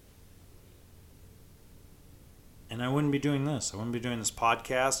 And I wouldn't be doing this. I wouldn't be doing this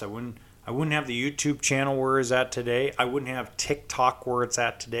podcast. I wouldn't have the YouTube channel where it's at today. I wouldn't have TikTok where it's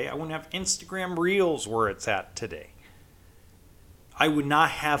at today. I wouldn't have Instagram Reels where it's at today. I would not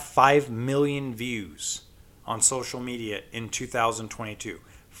have 5 million views on social media in 2022.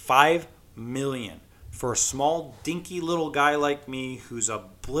 5 million. For a small, dinky little guy like me who's a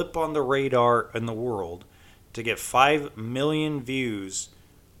blip on the radar in the world, to get 5 million views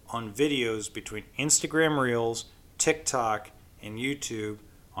on videos between Instagram Reels, TikTok, and YouTube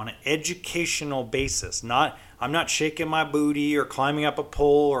on an educational basis. I'm not shaking my booty or climbing up a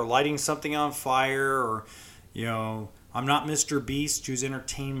pole or lighting something on fire or, I'm not Mr. Beast who's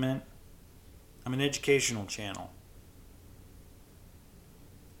entertainment. I'm an educational channel.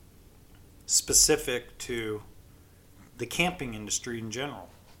 Specific to the camping industry in general.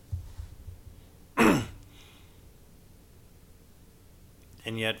 And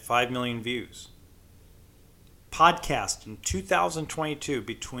yet 5 million views. Podcast in 2022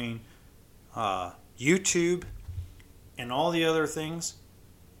 between YouTube and all the other things,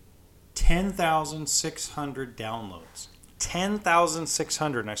 10,600 downloads.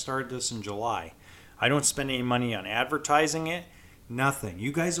 10,600, and I started this in July. I don't spend any money on advertising it. Nothing.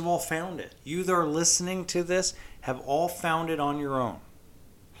 You guys have all found it. You that are listening to this have all found it on your own.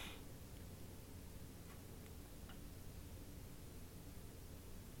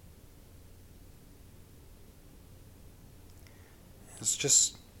 It's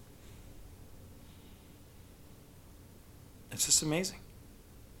just amazing.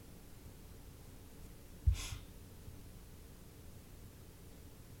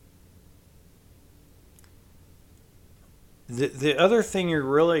 The other thing you're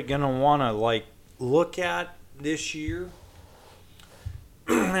really going to want to look at this year,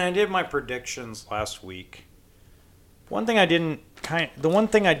 and I did my predictions last week. The one thing I didn't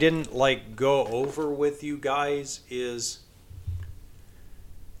go over with you guys is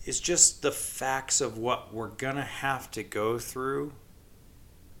just the facts of what we're going to have to go through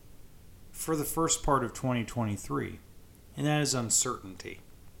for the first part of 2023, and that is uncertainty.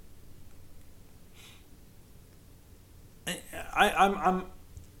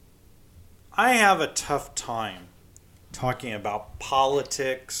 I have a tough time talking about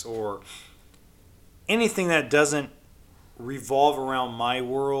politics or anything that doesn't revolve around my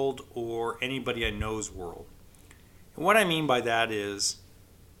world or anybody I know's world. And what I mean by that is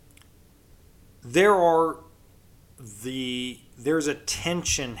there's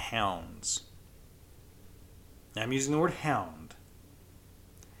attention hounds. I'm using the word hound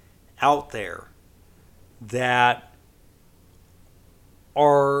out there that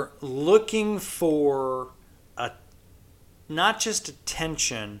are looking for not just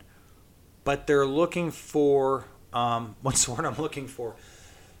attention, but they're looking for what's the word I'm looking for?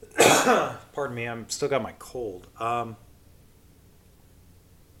 Pardon me, I'm still got my cold.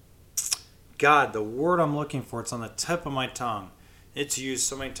 God, the word I'm looking for, it's on the tip of my tongue. It's used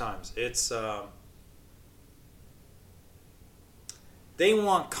so many times. It's they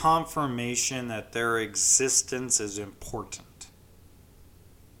want confirmation that their existence is important.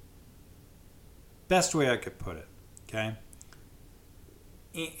 Best way I could put it, okay?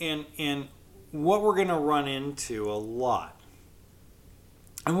 And what we're going to run into a lot,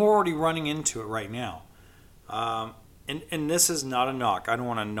 and we're already running into it right now, and this is not a knock. I don't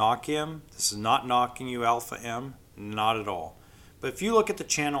want to knock him. This is not knocking you, Alpha M. Not at all. But if you look at the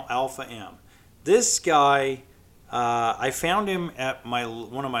channel Alpha M, this guy, I found him at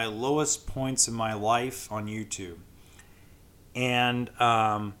one of my lowest points in my life on YouTube. And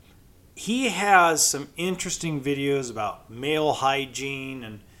he has some interesting videos about male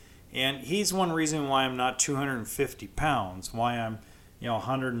hygiene. And he's one reason why I'm not 250 pounds, why I'm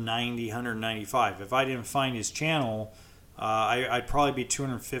 190, 195. If I didn't find his channel, I'd probably be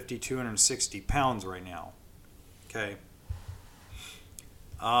 250, 260 pounds right now. Okay.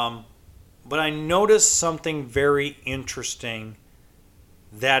 But I noticed something very interesting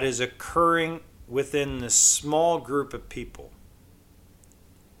that is occurring within this small group of people.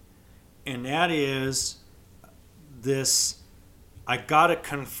 And that is this, I got to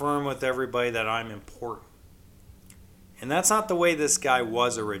confirm with everybody that I'm important. And that's not the way this guy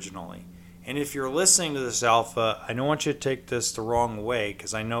was originally. And if you're listening to this, Alpha, I don't want you to take this the wrong way,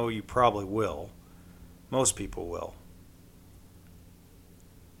 because I know you probably will. Most people will.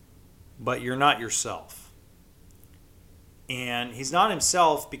 But you're not yourself. And he's not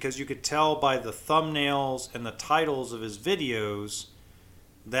himself because you could tell by the thumbnails and the titles of his videos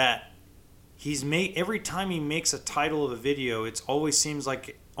that every time he makes a title of a video, it always seems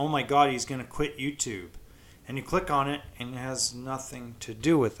like, oh my God, he's going to quit YouTube. And you click on it, and it has nothing to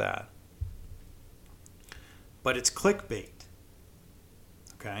do with that. But it's clickbait.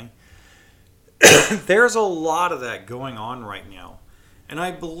 Okay? There's a lot of that going on right now. And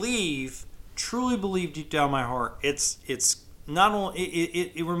I truly believe deep down my heart, it's not only,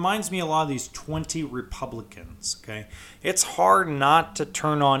 it reminds me a lot of these 20 Republicans, okay? It's hard not to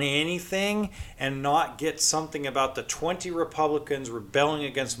turn on anything and not get something about the 20 Republicans rebelling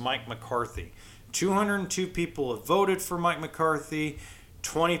against Mike McCarthy. 202 people have voted for Mike McCarthy,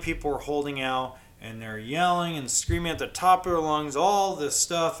 20 people are holding out, and they're yelling and screaming at the top of their lungs, all this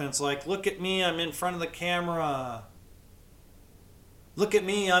stuff, and it's like, look at me, I'm in front of the camera. Look at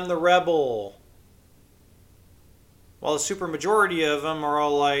me, I'm the rebel. While the supermajority of them are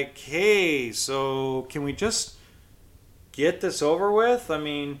all like, hey, so can we just get this over with? I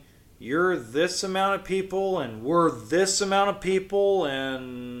mean, you're this amount of people, and we're this amount of people,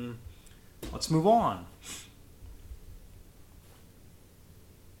 and let's move on.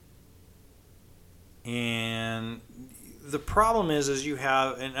 And the problem is you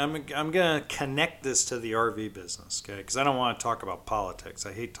have, and I'm going to connect this to the RV business, okay? Because I don't want to talk about politics.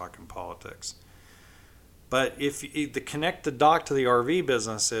 I hate talking politics. But if the connect the dot to the RV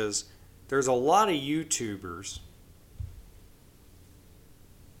business is, there's a lot of YouTubers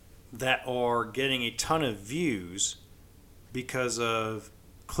that are getting a ton of views because of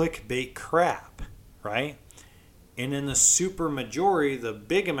clickbait crap, right? And in the super majority, the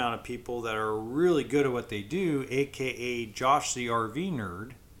big amount of people that are really good at what they do, aka Josh the RV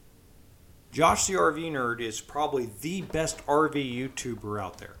Nerd. Josh the RV Nerd is probably the best RV YouTuber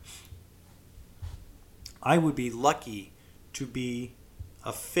out there. I would be lucky to be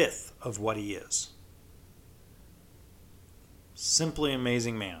a fifth of what he is. Simply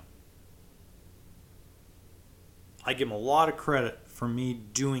amazing man. I give him a lot of credit for me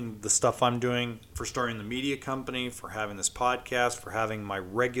doing the stuff I'm doing, for starting the media company, for having this podcast, for having my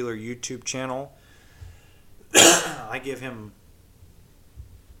regular YouTube channel. I give him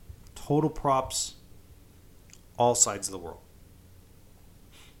total props, all sides of the world.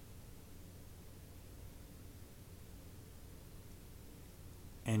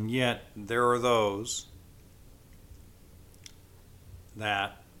 And yet, there are those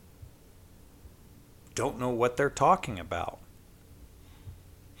that don't know what they're talking about.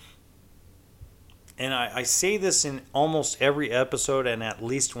 And I say this in almost every episode and at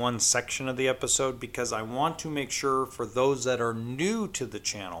least one section of the episode because I want to make sure for those that are new to the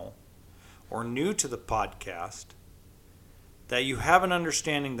channel or new to the podcast that you have an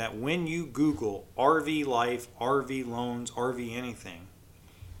understanding that when you Google RV life, RV loans, RV anything,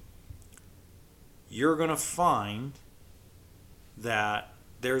 you're going to find that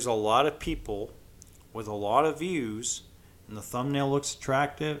there's a lot of people with a lot of views and the thumbnail looks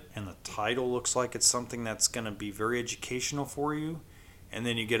attractive and the title looks like it's something that's going to be very educational for you, and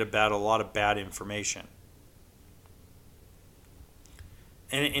then you get about a lot of bad information.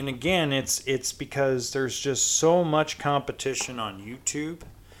 And again, it's because there's just so much competition on YouTube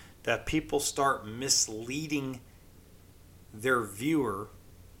that people start misleading their viewer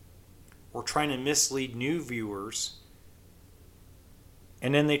or trying to mislead new viewers,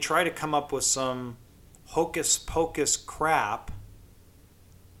 and then they try to come up with some hocus pocus crap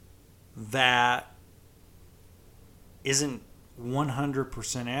that isn't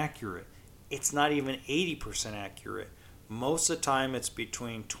 100% accurate. It's not even 80% accurate. Most of the time it's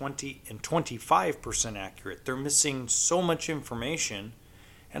between 20 and 25% accurate. They're missing so much information,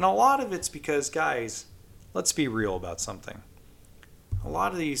 and a lot of it's because, guys, let's be real about something. A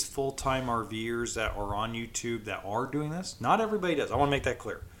lot of these full-time RVers that are on YouTube that are doing this, not everybody does. I want to make that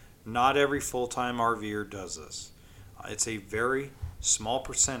clear. Not every full-time RVer does this. It's a very small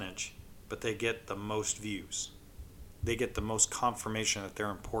percentage, but they get the most views. They get the most confirmation that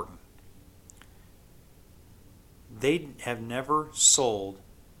they're important. They have never sold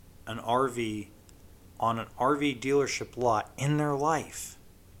an RV on an RV dealership lot in their life.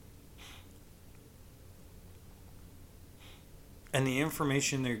 And the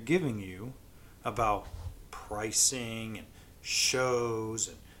information they're giving you about pricing and shows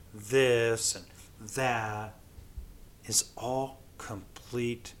and this and that is all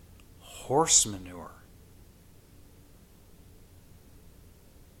complete horse manure.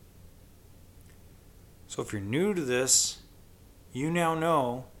 So if you're new to this, you now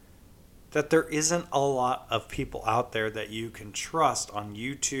know that there isn't a lot of people out there that you can trust on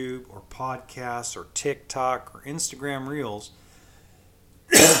YouTube or podcasts or TikTok or Instagram Reels.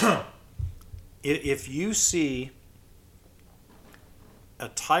 If you see a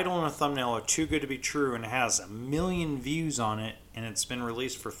title and a thumbnail are too good to be true and it has 1 million views on it and it's been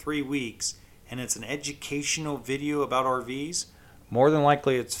released for 3 weeks and it's an educational video about RVs, more than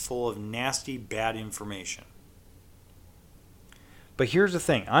likely it's full of nasty, bad information. But here's the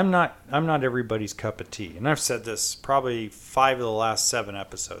thing, I'm not everybody's cup of tea. And I've said this probably 5 of the last 7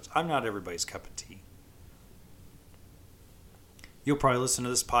 episodes. I'm not everybody's cup of tea. You'll probably listen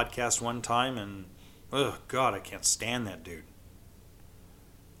to this podcast one time and, oh God, I can't stand that dude.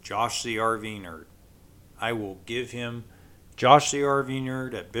 Josh the RV Nerd. I will give him Josh the RV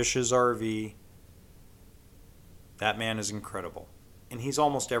Nerd at Bish's RV. That man is incredible. And he's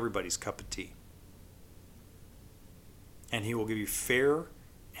almost everybody's cup of tea. And he will give you fair,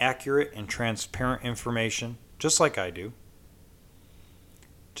 accurate, and transparent information, just like I do.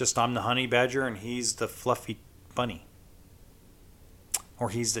 Just I'm the honey badger and he's the fluffy bunny. Or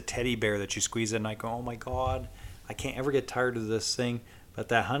he's the teddy bear that you squeeze at night go, oh my God, I can't ever get tired of this thing. But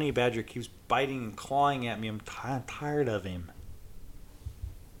that honey badger keeps biting and clawing at me. I'm tired of him.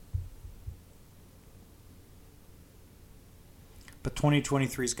 But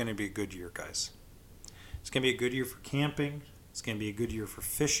 2023 is going to be a good year, guys. It's going to be a good year for camping. It's going to be a good year for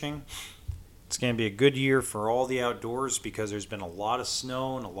fishing. It's going to be a good year for all the outdoors because there's been a lot of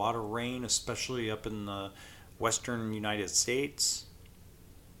snow and a lot of rain, especially up in the western United States.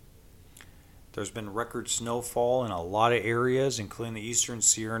 There's been record snowfall in a lot of areas, including the eastern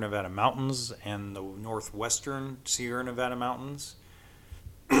Sierra Nevada mountains and the northwestern Sierra Nevada mountains.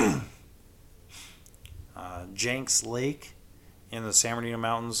 Jenks Lake in the San Bernardino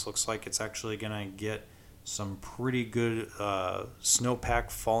Mountains looks like it's actually going to get some pretty good snowpack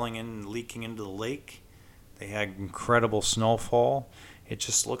falling in and leaking into the lake. They had incredible snowfall. It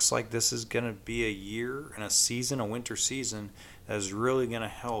just looks like this is going to be a year and a season, a winter season, that is really going to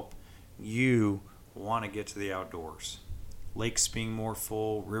help you want to get to the outdoors. Lakes being more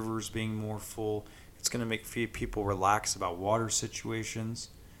full, rivers being more full. It's going to make people relax about water situations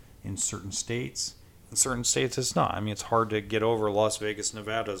in certain states. In certain states, it's not. I mean, it's hard to get over Las Vegas,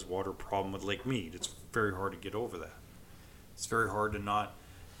 Nevada's water problem with Lake Mead. It's very hard to get over that. It's very hard to not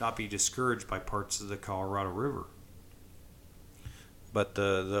be discouraged by parts of the Colorado River. But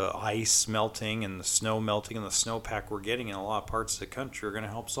the ice melting and the snow melting and the snowpack we're getting in a lot of parts of the country are going to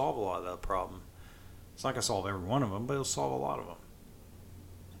help solve a lot of that problem. It's not going to solve every one of them, but it'll solve a lot of them.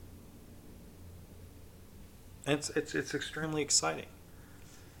 It's extremely exciting.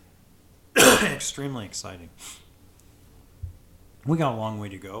 Extremely exciting. We got a long way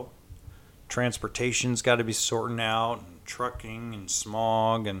to go. Transportation's got to be sorting out, and trucking and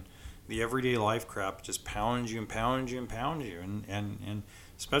smog and the everyday life crap just pounds you and pounds you and pounds you. And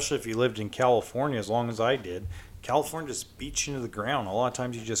especially if you lived in California as long as I did, California just beats you to the ground. A lot of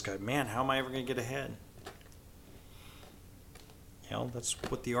times you just go, man, how am I ever going to get ahead? That's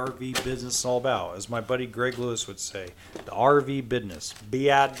what the RV business is all about. As my buddy Greg Lewis would say, the RV business.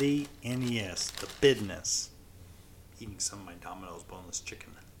 BIDNES, the business. Eating some of my Domino's boneless chicken.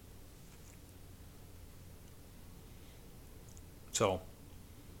 So,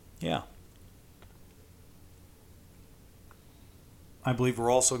 yeah. I believe we're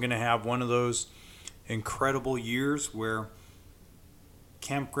also going to have one of those incredible years where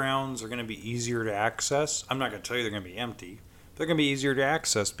campgrounds are going to be easier to access. I'm not going to tell you they're going to be empty. They're going to be easier to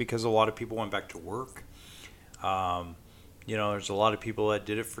access because a lot of people went back to work. There's a lot of people that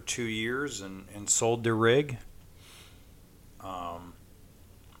did it for 2 years and sold their rig.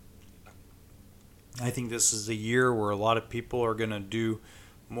 I think this is the year where a lot of people are going to do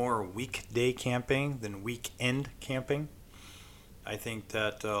more weekday camping than weekend camping. I think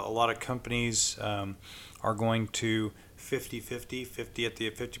that a lot of companies are going to 50-50,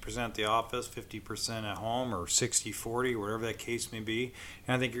 50% at the office, 50% at home, or 60-40, whatever that case may be.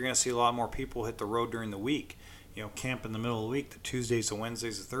 And I think you're going to see a lot more people hit the road during the week. Camp in the middle of the week, the Tuesdays, the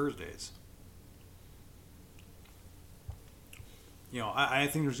Wednesdays, the Thursdays. I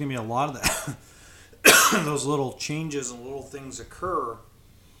think there's going to be a lot of that. Those little changes and little things occur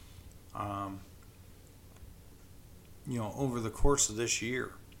over the course of this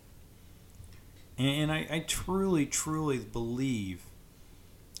year. And I truly, truly believe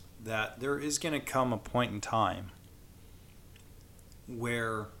that there is going to come a point in time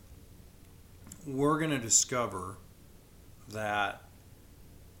where we're going to discover that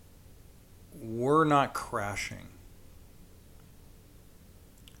we're not crashing.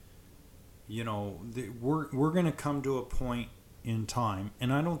 We're going to come to a point in time,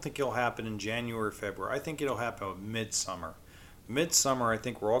 and I don't think it'll happen in January, February. I think it'll happen midsummer. Midsummer, I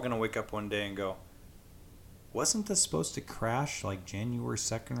think we're all going to wake up one day and go, wasn't this supposed to crash like January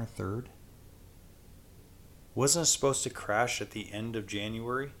 2nd or 3rd? Wasn't it supposed to crash at the end of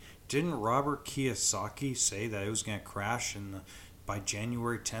January? Didn't Robert Kiyosaki say that it was going to crash and by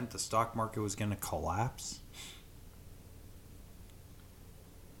January 10th the stock market was going to collapse?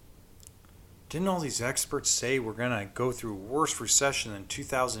 Didn't all these experts say we're going to go through a worse recession than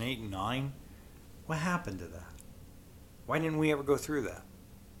 2008 and 9? What happened to that? Why didn't we ever go through that?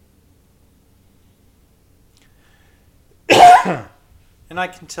 And I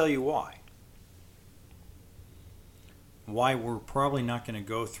can tell you why. Why we're probably not going to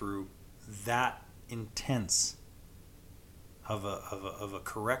go through that intense of a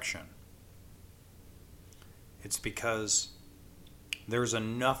correction. It's because there's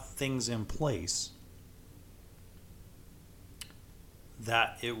enough things in place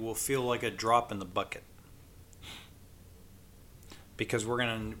that it will feel like a drop in the bucket. Because we're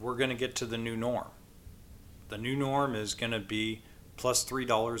gonna get to the new norm. The new norm is gonna be plus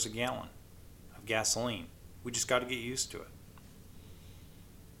 $3 a gallon of gasoline. We just got to get used to it.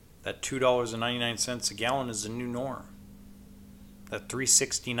 That $2.99 a gallon is the new norm. That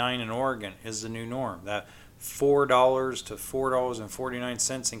 $3.69 in Oregon is the new norm. That $4 to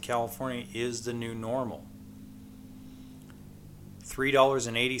 $4.49 in California is the new normal.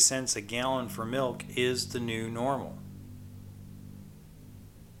 $3.80 a gallon for milk is the new normal.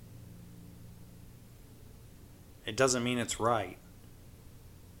 It doesn't mean it's right.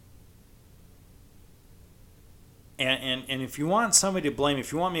 And if you want somebody to blame,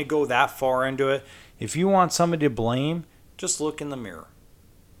 if you want me to go that far into it, if you want somebody to blame, just look in the mirror.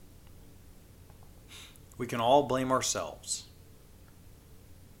 We can all blame ourselves.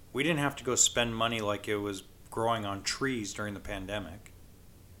 We didn't have to go spend money like it was growing on trees during the pandemic.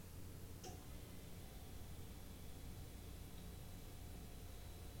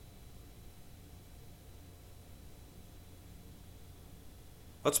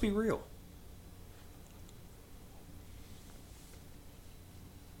 Let's be real.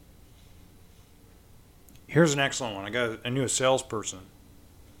 Here's an excellent one. I knew a salesperson.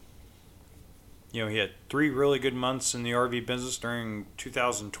 He had 3 really good months in the RV business during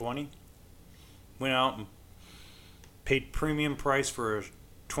 2020. Went out and paid premium price for a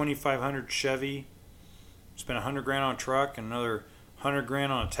 2500 Chevy. Spent $100,000 on a truck and another $100,000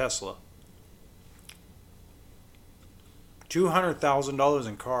 on a Tesla. $200,000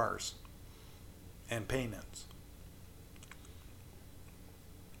 in cars and payments.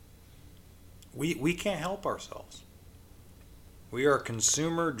 We can't help ourselves. We are a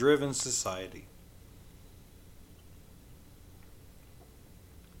consumer-driven society.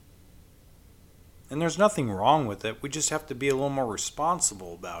 And there's nothing wrong with it. We just have to be a little more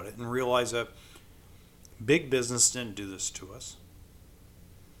responsible about it and realize that big business didn't do this to us.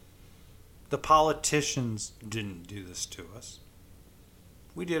 The politicians didn't do this to us.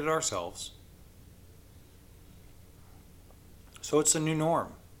 We did it ourselves. So it's a new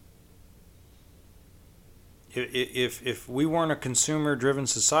norm. If we weren't a consumer-driven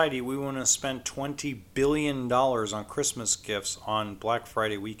society, we wouldn't have spent $20 billion on Christmas gifts on Black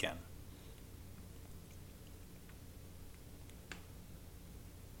Friday weekend.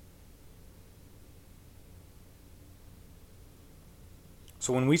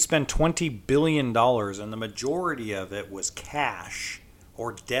 So when we spend $20 billion and the majority of it was cash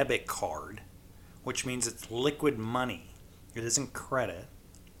or debit card, which means it's liquid money, it isn't credit,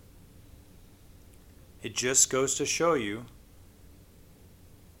 it just goes to show you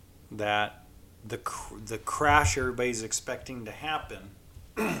that the crash everybody's expecting to happen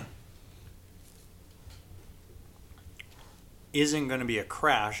isn't going to be a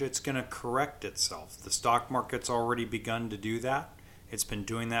crash. It's going to correct itself. The stock market's already begun to do that. It's been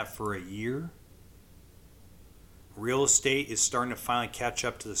doing that for a year. Real estate is starting to finally catch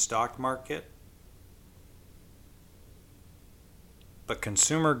up to the stock market. But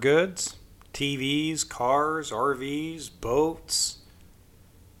consumer goods, TVs, cars, RVs, boats,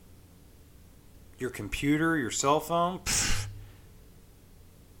 your computer, your cell phone,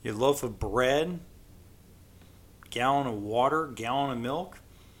 your loaf of bread, gallon of water, gallon of milk,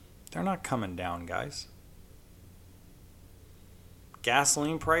 they're not coming down, guys.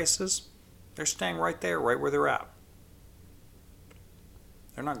 Gasoline prices, they're staying right there, right where they're at.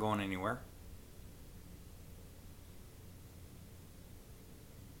 They're not going anywhere.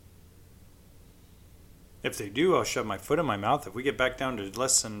 If they do, I'll shove my foot in my mouth. If we get back down to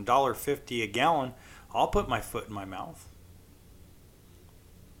less than $1.50 a gallon, I'll put my foot in my mouth.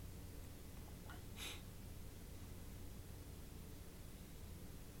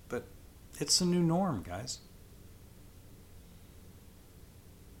 But it's the new norm, guys.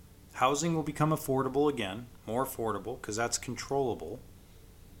 Housing will become affordable again, more affordable, because that's controllable.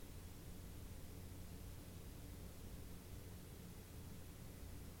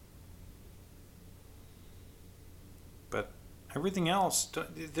 But everything else,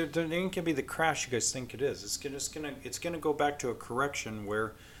 there ain't gonna be the crash you guys think it is. It's gonna go back to a correction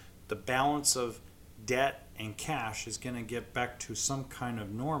where the balance of debt and cash is gonna get back to some kind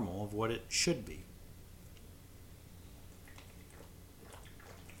of normal of what it should be.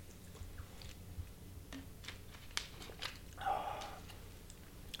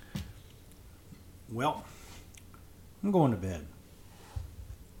 Well, I'm going to bed.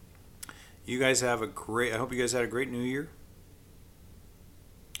 You guys have I hope you guys had a great New Year.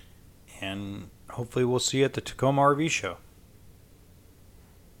 And hopefully we'll see you at the Tacoma RV Show.